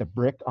match the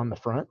brick on the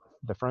front.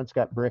 The front's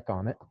got brick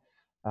on it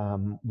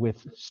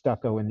with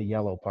stucco in the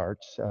yellow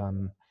parts.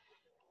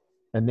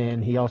 And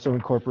then he also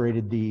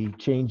incorporated the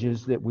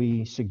changes that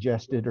we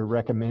suggested or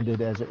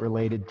recommended as it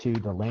related to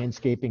the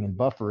landscaping and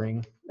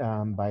buffering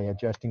by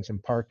adjusting some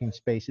parking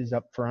spaces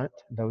up front.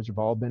 Those have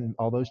all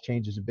those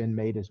changes have been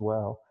made as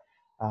well.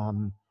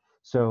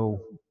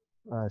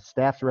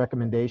 Staff's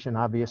recommendation,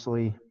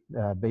 obviously,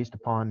 based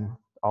upon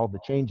all the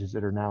changes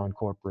that are now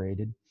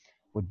incorporated,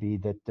 would be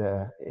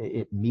that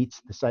it meets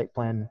the site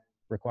plan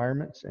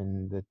requirements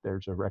and that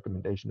there's a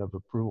recommendation of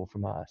approval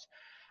from us.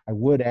 I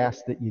would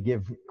ask that you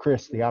give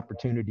Chris the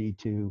opportunity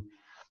to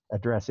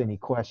address any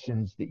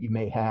questions that you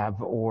may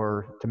have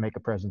or to make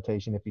a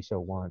presentation if he so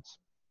wants.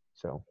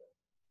 So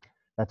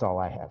that's all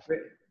I have.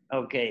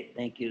 Okay,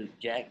 thank you,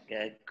 Jack.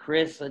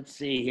 Chris, let's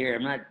see here.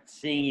 I'm not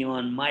seeing you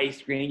on my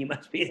screen. You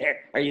must be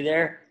there. Are you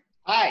there?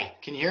 Hi,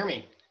 can you hear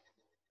me?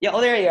 Yeah, oh,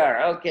 there you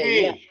are.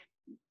 Okay, Hey.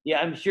 Yeah,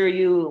 I'm sure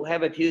you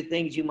have a few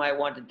things you might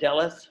want to tell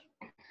us.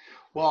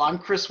 Well, I'm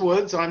Chris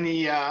Woods. I'm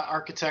the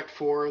architect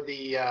for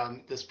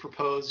the this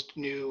proposed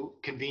new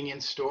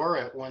convenience store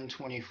at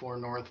 124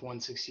 North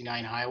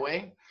 169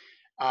 Highway.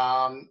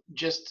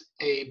 Just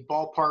a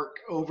ballpark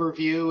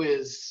overview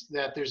is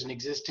that there's an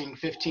existing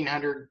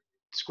 1,500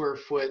 square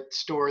foot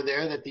store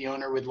there that the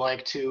owner would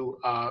like to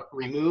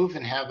remove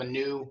and have a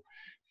new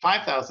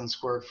 5,000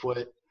 square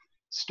foot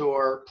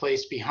store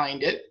placed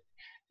behind it.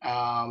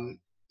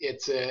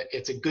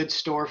 It's a good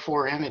store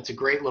for him. It's a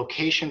great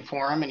location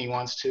for him, and he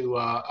wants to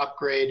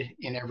upgrade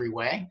in every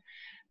way.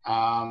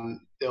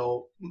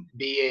 There'll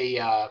be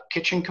a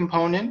kitchen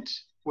component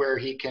where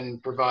he can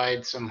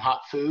provide some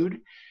hot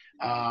food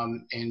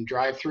and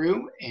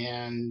drive-through,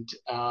 and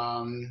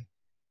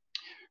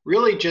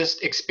really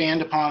just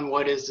expand upon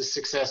what is the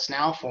success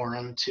now for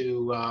him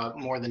to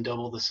more than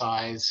double the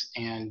size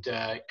and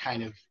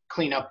kind of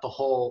clean up the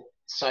whole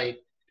site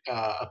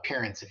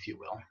appearance, if you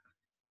will.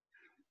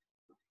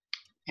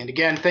 And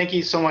again, thank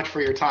you so much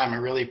for your time. I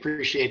really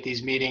appreciate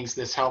these meetings.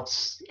 This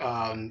helps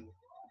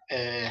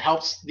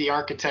helps the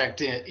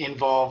architect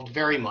involved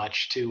very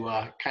much to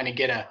kind of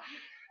get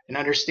an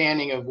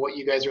understanding of what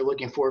you guys are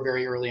looking for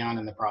very early on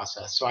in the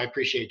process. So I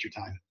appreciate your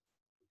time.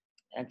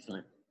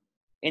 Excellent.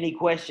 Any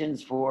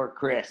questions for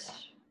Chris?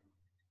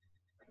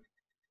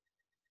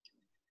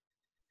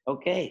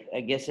 Okay,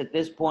 I guess at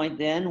this point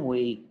then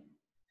we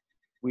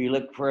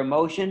look for a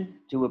motion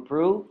to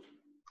approve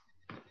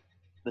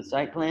the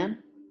site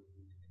plan.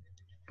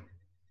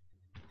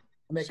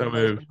 So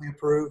moved.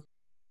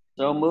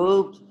 So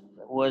moved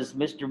was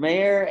Mr.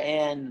 Mayor,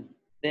 and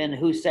then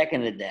who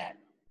seconded that?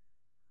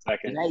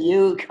 Second. Is that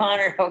you,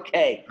 Connor?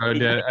 Okay. Oh,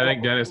 I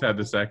think Dennis had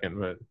the second,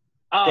 but.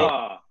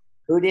 Oh.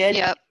 Who did?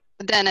 Yep,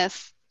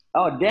 Dennis.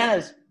 Oh,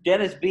 Dennis.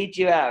 Dennis beat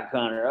you out,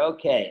 Connor.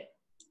 Okay.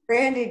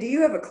 Randy, do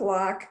you have a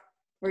clock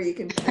where you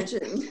can punch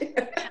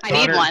it? I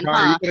need one, Connor,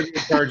 huh? you're going to be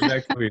in charge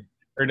next week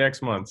or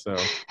next month, so.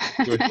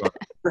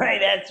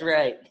 Right, that's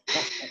right.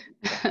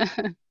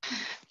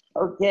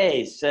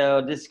 Okay,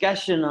 so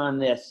discussion on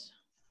this.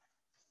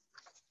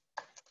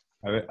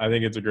 I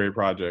think it's a great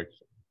project.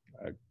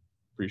 I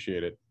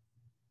appreciate it.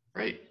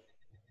 Great.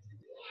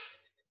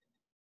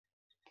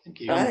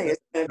 Thank you. I think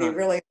it's going to be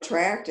really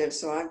attractive.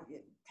 So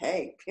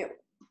hey.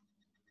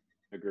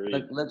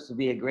 Agreed. Looks to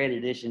be a great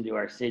addition to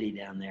our city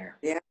down there.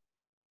 Yeah.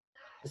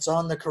 It's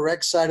on the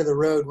correct side of the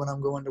road when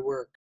I'm going to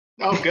work.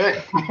 Oh,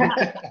 good.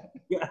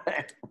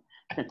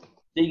 So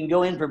you can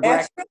go in for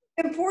That's breakfast.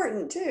 really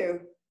important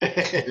too.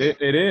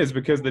 It is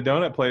because the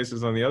donut place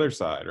is on the other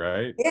side,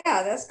 right? Yeah,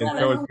 that's And going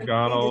so on. is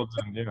McDonald's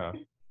and yeah.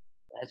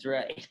 That's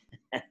right.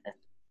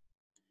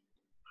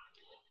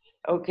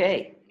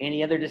 Okay,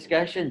 any other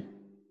discussion?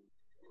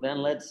 Then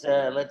let's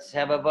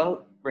have a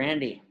vote.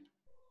 Brandy.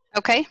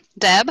 Okay,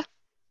 Deb,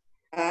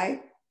 Aye.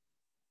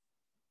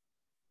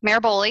 Mayor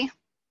Boley,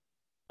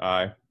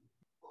 Aye.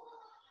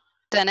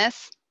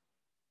 Dennis.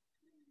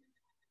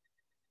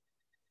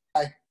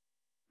 Aye.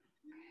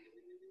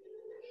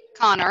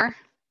 Connor,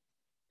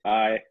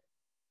 Aye.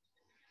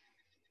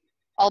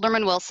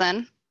 Alderman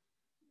Wilson,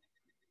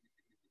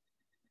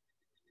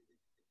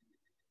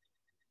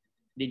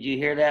 Did you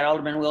hear that,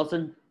 Alderman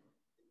Wilson?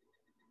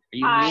 Are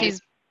you Aye. muted?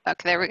 she's,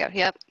 okay, there we go,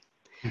 yep.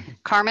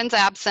 Carmen's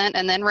absent,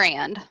 and then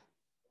Rand,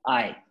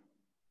 Aye.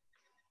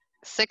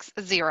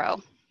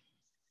 6-0.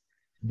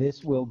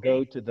 This will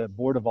go to the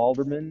Board of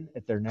Aldermen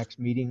at their next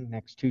meeting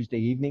next Tuesday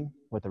evening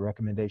with a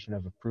recommendation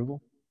of approval.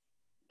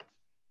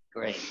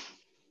 Great.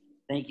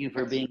 Thank you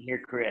for being here,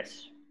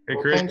 Chris. Hey,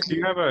 Well, Chris, thank do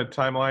you you. have a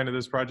timeline of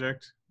this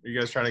project? Are you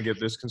guys trying to get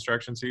this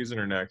construction season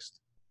or next?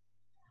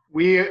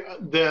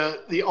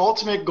 The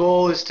ultimate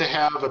goal is to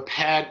have a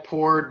pad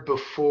poured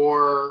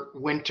before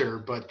winter,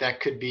 but that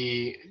could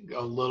be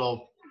a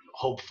little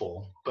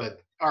hopeful.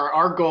 But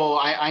our goal,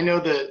 I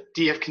know the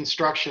DF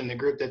Construction, the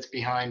group that's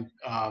behind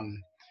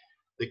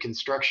the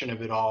construction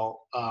of it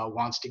all,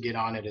 wants to get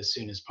on it as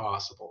soon as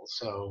possible.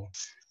 So,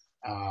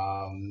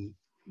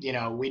 you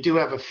know, we do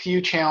have a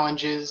few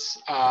challenges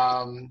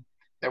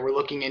that we're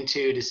looking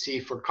into to see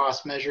for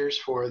cost measures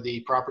for the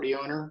property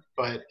owner.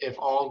 But if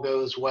all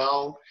goes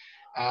well,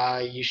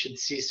 you should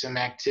see some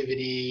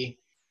activity.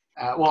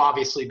 We'll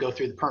obviously go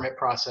through the permit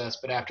process,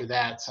 but after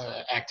that,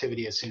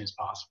 activity as soon as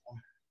possible.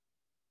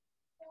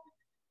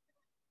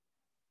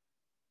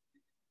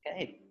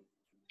 Okay.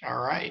 All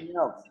right. Anything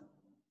else?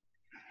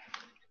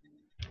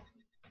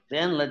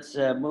 Then let's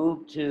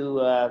move to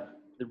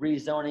the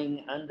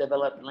rezoning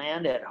undeveloped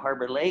land at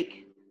Harbor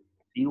Lake.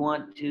 Do you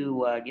want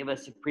to give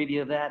us a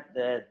preview of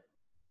that,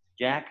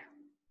 Jack?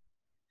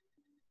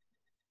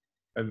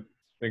 I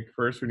think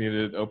first we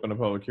need to open a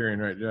public hearing,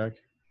 right, Jack?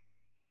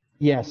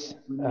 Yes.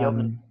 We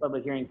open the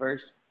public hearing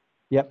first.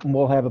 Yep, and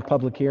we'll have a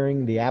public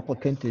hearing. The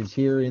applicant is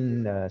here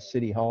in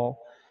City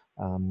Hall.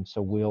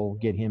 So we'll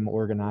get him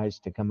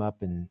organized to come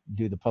up and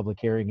do the public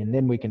hearing, and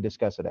then we can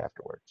discuss it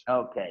afterwards.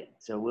 Okay,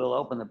 so we'll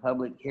open the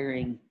public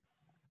hearing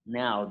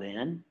now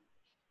then.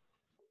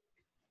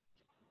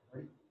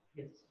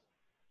 Yes.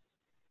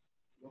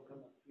 You'll come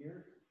up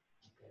here.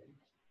 Okay.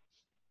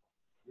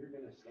 You're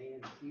gonna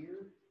stand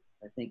here.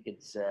 I think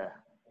it's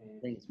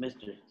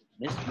Mr.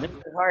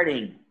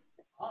 Harding.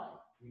 Hi,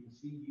 we can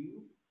see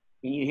you.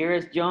 Can you hear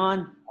us,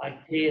 John? I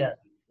can.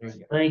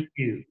 Thank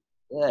you.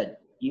 Good.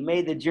 You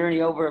made the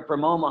journey over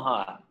from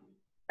Omaha.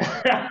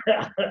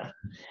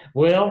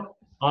 Well,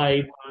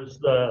 I was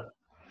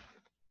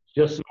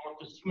just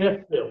north of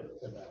Smithville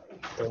tonight.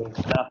 So,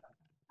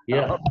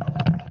 yeah.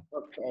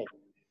 Okay.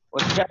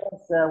 Well, tell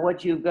us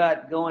what you've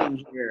got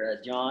going here,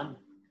 John.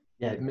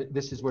 Yeah,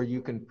 this is where you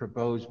can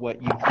propose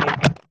what you think,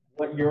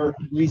 what your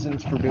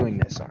reasons for doing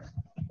this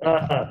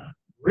are.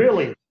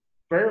 Really,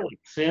 fairly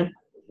simple.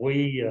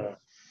 We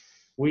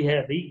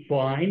have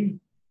equine,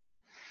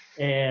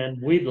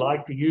 and we'd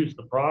like to use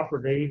the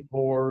property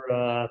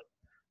for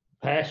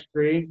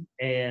pasturing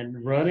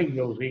and running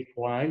those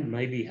equine,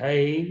 maybe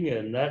haying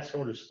and that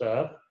sort of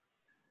stuff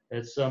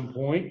at some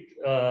point.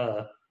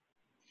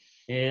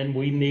 And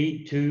we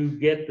need to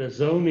get the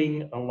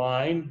zoning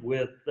aligned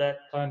with that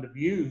kind of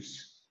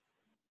use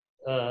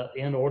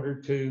in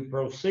order to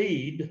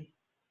proceed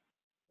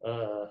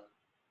to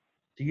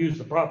use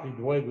the property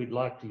the way we'd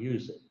like to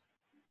use it.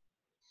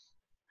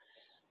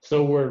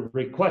 So we're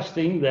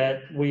requesting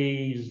that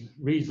we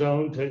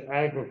rezone to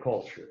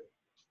agriculture.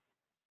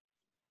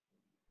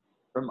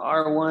 From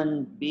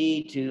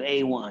R1B to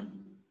A1.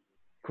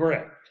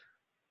 Correct.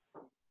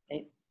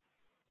 Okay.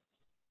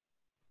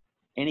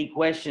 Any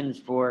questions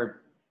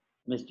for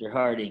Mr.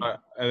 Harding? I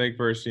think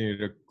first you need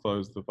to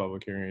close the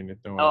public hearing if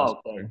no one Oh, else is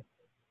okay. there.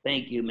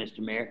 Thank you, Mr.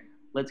 Mayor.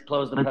 Let's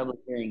close the public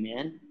hearing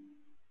then.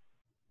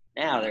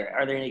 Now,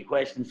 are there any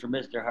questions for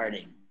Mr.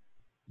 Harding?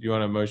 Do you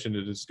want a motion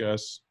to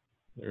discuss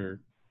or?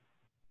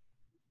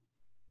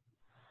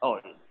 Oh,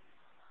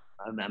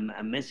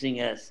 I'm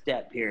missing a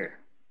step here.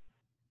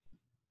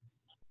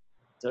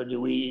 So do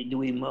we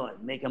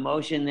make a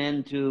motion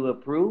then to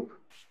approve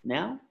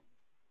now?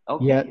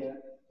 Okay. Yeah,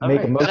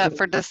 make a right. Put up motion.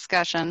 for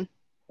discussion.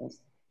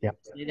 Yep.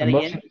 Say that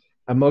again?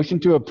 A motion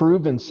to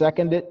approve and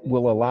second it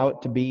will allow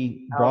it to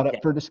be brought Okay.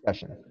 up for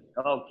discussion.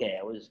 Okay,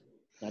 I was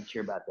not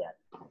sure about that.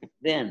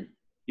 Then,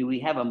 do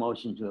we have a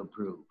motion to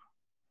approve?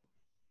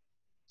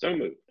 So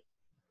moved.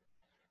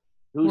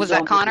 Who's Was so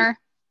that moved? Connor?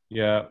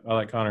 Yeah, I'll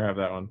let Connor have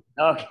that one.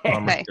 Okay.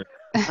 Okay.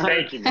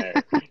 Thank you, Mayor.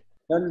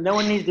 No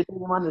one needs to put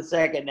him on the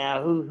second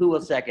now. Who will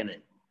second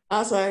it?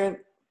 I'll second.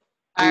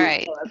 All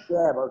right. Oh, that's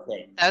Deb.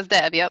 Okay. That was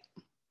Deb, yep.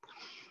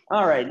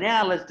 All right,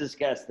 now let's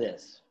discuss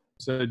this.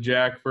 So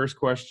Jack, first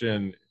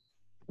question,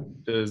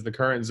 does the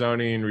current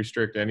zoning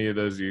restrict any of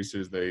those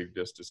uses they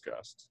just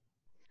discussed?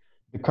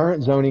 The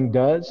current zoning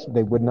does.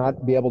 They would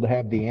not be able to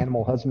have the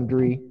animal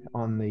husbandry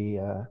on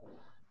the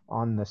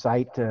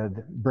site.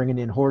 Bringing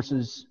in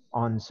horses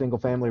on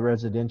single-family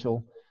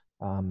residential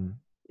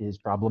is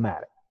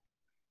problematic.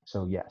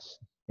 So yes,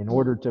 in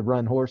order to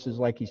run horses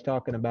like he's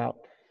talking about,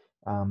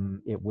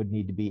 it would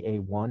need to be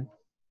A1.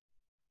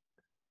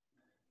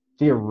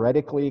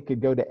 Theoretically, it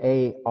could go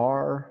to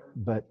AR,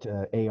 but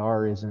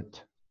AR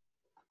isn't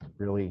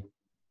really,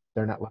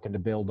 they're not looking to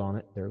build on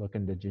it. They're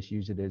looking to just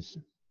use it as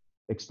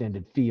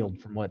extended field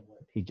from what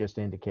he just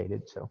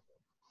indicated. So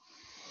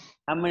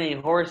How many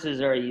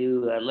horses are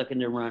you looking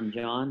to run,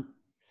 John?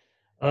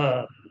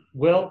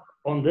 Well,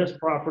 on this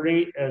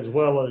property as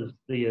well as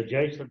the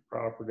adjacent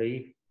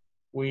property,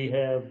 we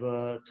have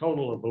a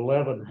total of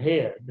 11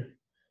 head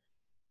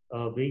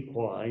of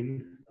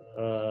equine.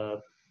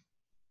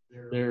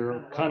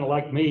 they're kind of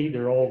like me.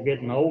 They're all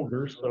getting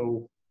older.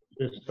 So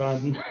this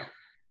time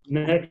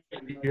next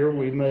year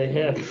we may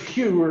have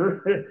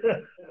fewer.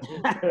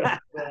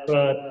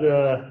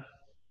 But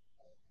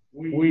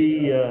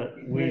we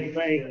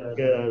think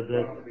that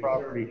the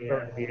property is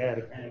certainly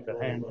adequate to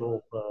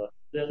handle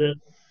this,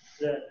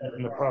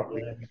 and the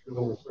property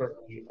will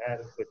certainly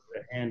adequate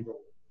to handle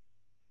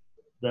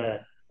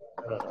that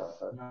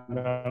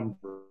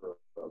number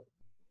of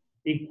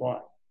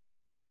equine.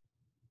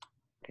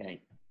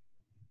 Okay.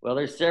 Well,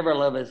 there's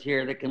several of us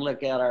here that can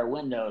look out our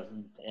windows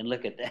and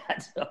look at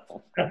that.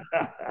 So.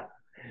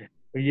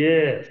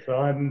 Yes,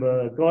 I'm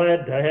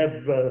glad to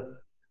have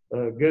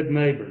good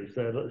neighbors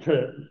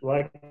that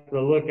like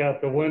to look out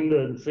the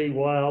window and see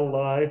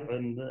wildlife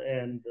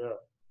and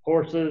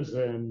horses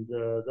and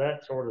that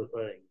sort of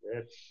thing.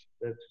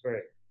 That's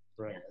great,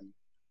 Brandon.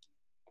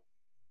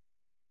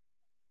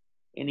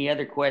 Any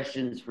other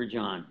questions for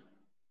John?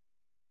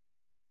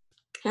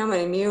 How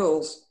many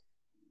mules?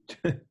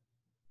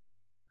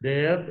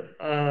 Deb,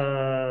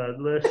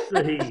 let's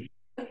see.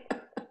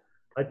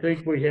 I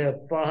think we have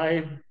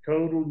 5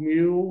 total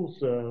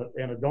mules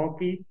and a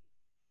donkey,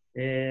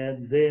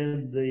 and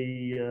then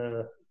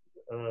the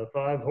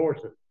 5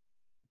 horses.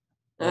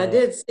 I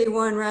did see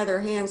one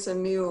rather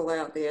handsome mule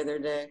out the other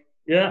day.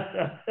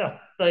 Yeah,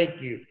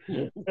 thank you.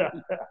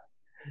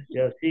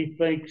 Yeah, she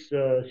thinks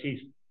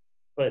she's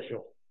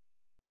special.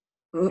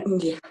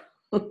 Yeah.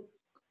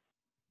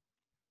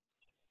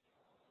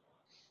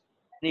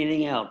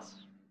 Anything else?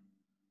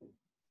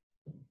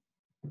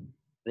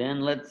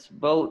 Then let's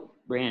vote,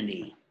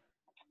 Brandy.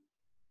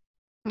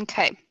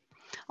 Okay.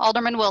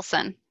 Alderman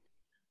Wilson.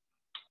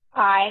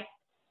 Aye.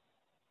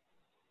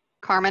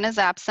 Carmen is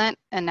absent,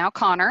 and now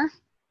Connor.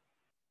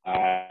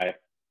 Aye.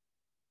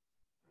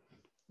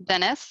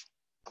 Dennis.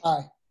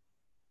 Aye.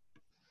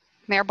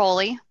 Mayor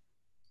Boley.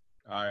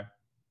 Aye.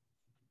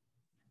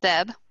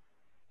 Deb.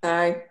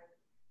 Aye.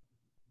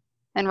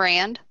 And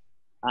Rand.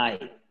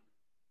 Aye.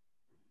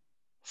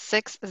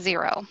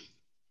 6-0.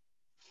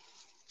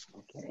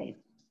 Okay.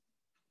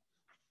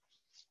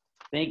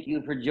 Thank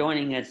you for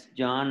joining us,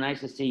 John.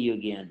 Nice to see you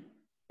again.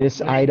 This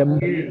item,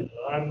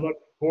 I'm looking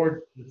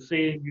forward to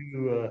seeing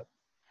you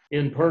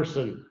in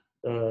person.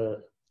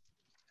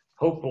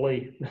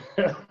 Hopefully,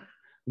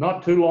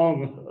 not too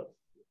long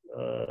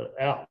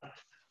out.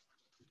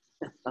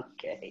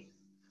 Okay.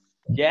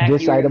 Jack,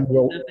 this you item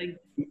will, something?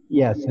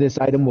 yes, this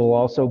item will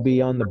also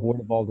be on the Board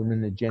of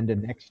Aldermen agenda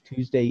next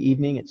Tuesday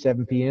evening at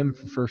 7 p.m.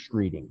 for first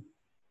reading.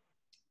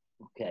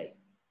 Okay.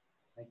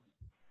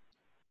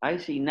 I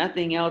see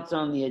nothing else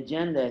on the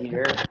agenda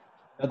here.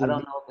 I don't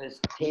know if this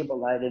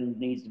table item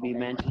needs to be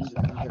mentioned.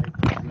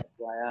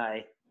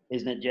 FYI,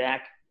 isn't it,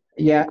 Jack?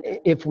 Yeah,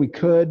 if we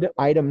could,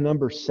 item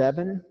number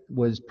 7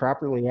 was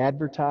properly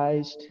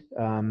advertised.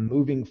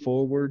 Moving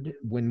forward,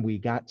 when we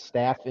got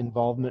staff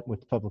involvement with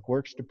the Public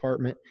Works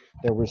Department,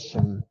 there was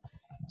some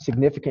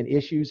significant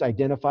issues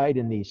identified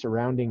in the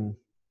surrounding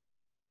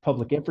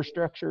public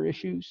infrastructure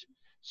issues.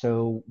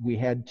 So we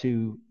had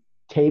to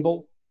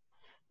table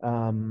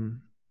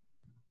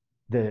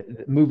the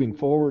moving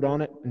forward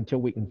on it until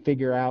we can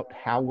figure out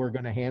how we're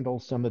going to handle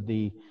some of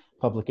the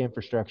public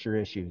infrastructure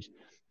issues.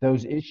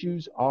 Those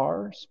issues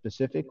are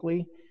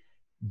specifically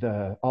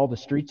all the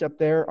streets up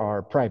there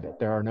are private.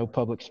 There are no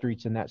public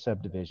streets in that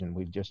subdivision.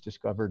 We've just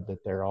discovered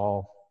that they're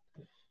all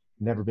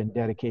never been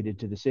dedicated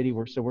to the city.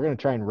 So we're going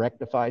to try and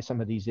rectify some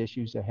of these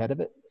issues ahead of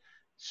it.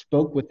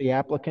 Spoke with the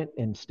applicant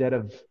instead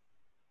of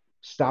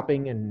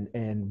stopping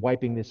and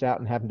wiping this out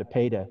and having to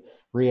pay to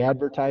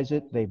re-advertise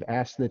it. They've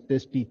asked that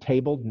this be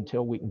tabled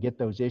until we can get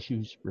those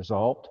issues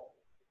resolved.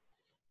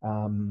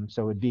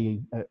 So it'd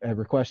be a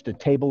request to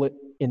table it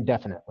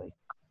indefinitely.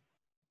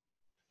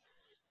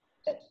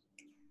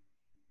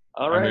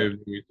 All right. I move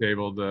that we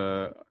tabled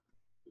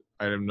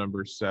item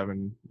number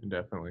 7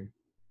 indefinitely.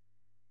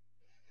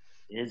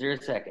 Is there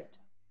a second?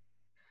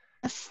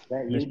 Yes. Is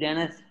that you,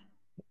 Dennis?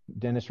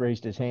 Dennis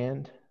raised his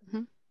hand.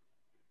 Mm-hmm.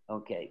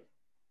 Okay.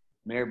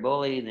 Mayor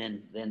Boley,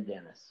 then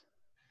Dennis.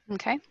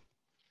 Okay.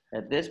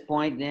 At this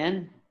point,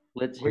 then,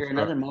 let's hear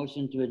another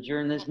motion to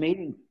adjourn this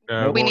meeting.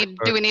 Do we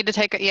need to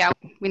take a, yeah,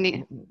 we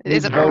need, We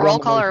is it a vote on roll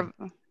the call or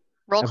motion.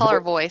 roll call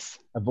or voice?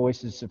 A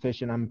voice is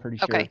sufficient, I'm pretty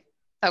sure. Okay.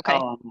 Okay.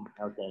 Oh,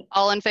 okay.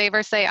 All in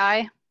favor, say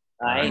aye.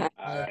 Aye.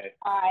 Aye.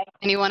 Aye.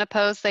 Anyone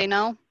opposed, say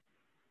no.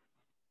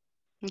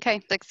 Okay,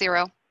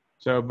 6-0.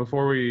 So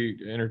before we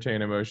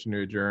entertain a motion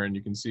to adjourn,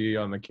 you can see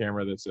on the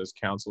camera that says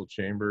council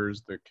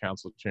chambers. The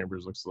council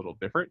chambers looks a little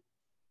different.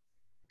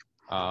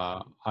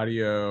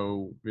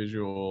 Audio,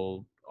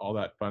 visual, all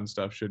that fun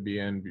stuff should be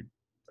in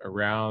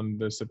around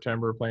the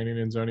September planning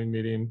and zoning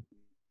meeting.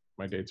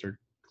 My dates are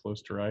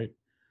close to right.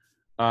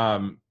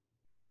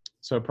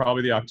 So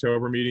probably the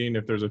October meeting,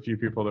 if there's a few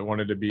people that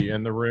wanted to be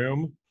in the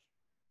room.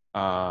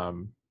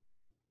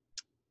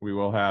 We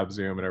will have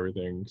Zoom and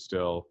everything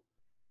still,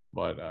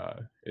 but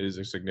it is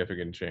a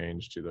significant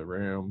change to the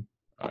room.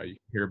 You can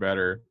hear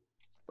better,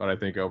 but I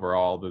think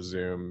overall the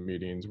Zoom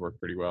meetings work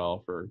pretty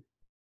well for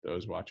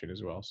those watching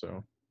as well.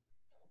 So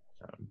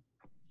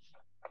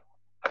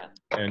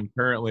And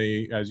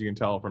currently, as you can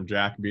tell from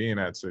Jack being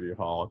at City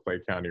Hall, Clay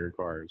County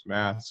requires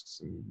masks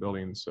and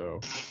buildings. So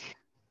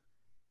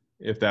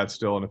if that's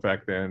still in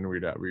effect, then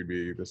we'd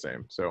be the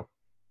same. So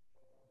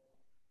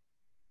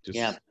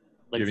just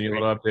giving you a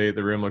little update.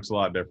 The room looks a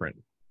lot different.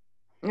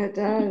 It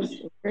does.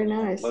 It's very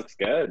nice. Looks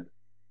good.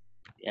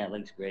 Yeah, it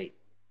looks great.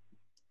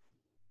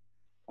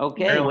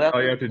 Okay, Apparently, well,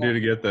 all you have to do to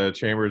get the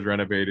chambers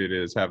renovated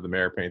is have the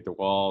mayor paint the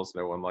walls.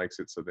 No one likes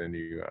it, so then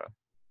you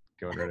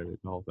go and renovate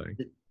the whole thing.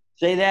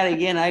 say that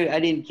again. I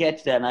didn't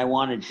catch that, and I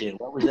wanted to.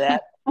 What was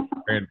that?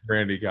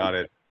 Brandy got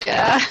it.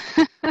 Yeah.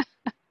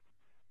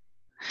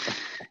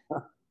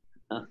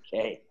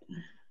 Okay.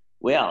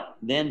 Well,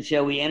 then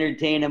shall we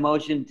entertain a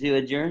motion to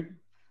adjourn?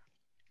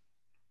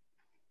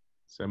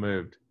 So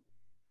moved.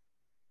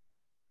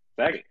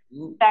 Second.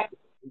 You got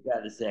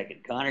a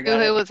second. Connor got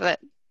Who it? was it?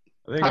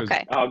 I think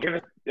Okay. Oh, give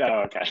it.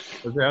 Oh, okay.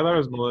 I thought it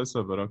was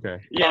Melissa, but okay.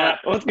 Yeah,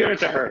 let's give it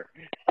to her.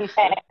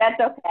 Okay,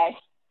 that's okay.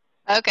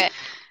 Okay.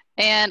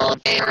 And all in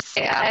favor,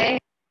 say aye.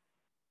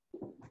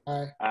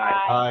 Aye.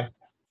 Aye. Hi.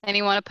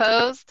 Anyone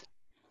opposed?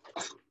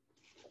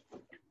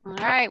 All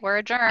right, we're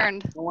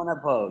adjourned. No one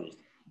opposed.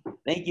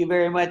 Thank you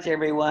very much,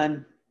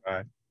 everyone.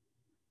 Bye.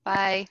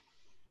 Bye.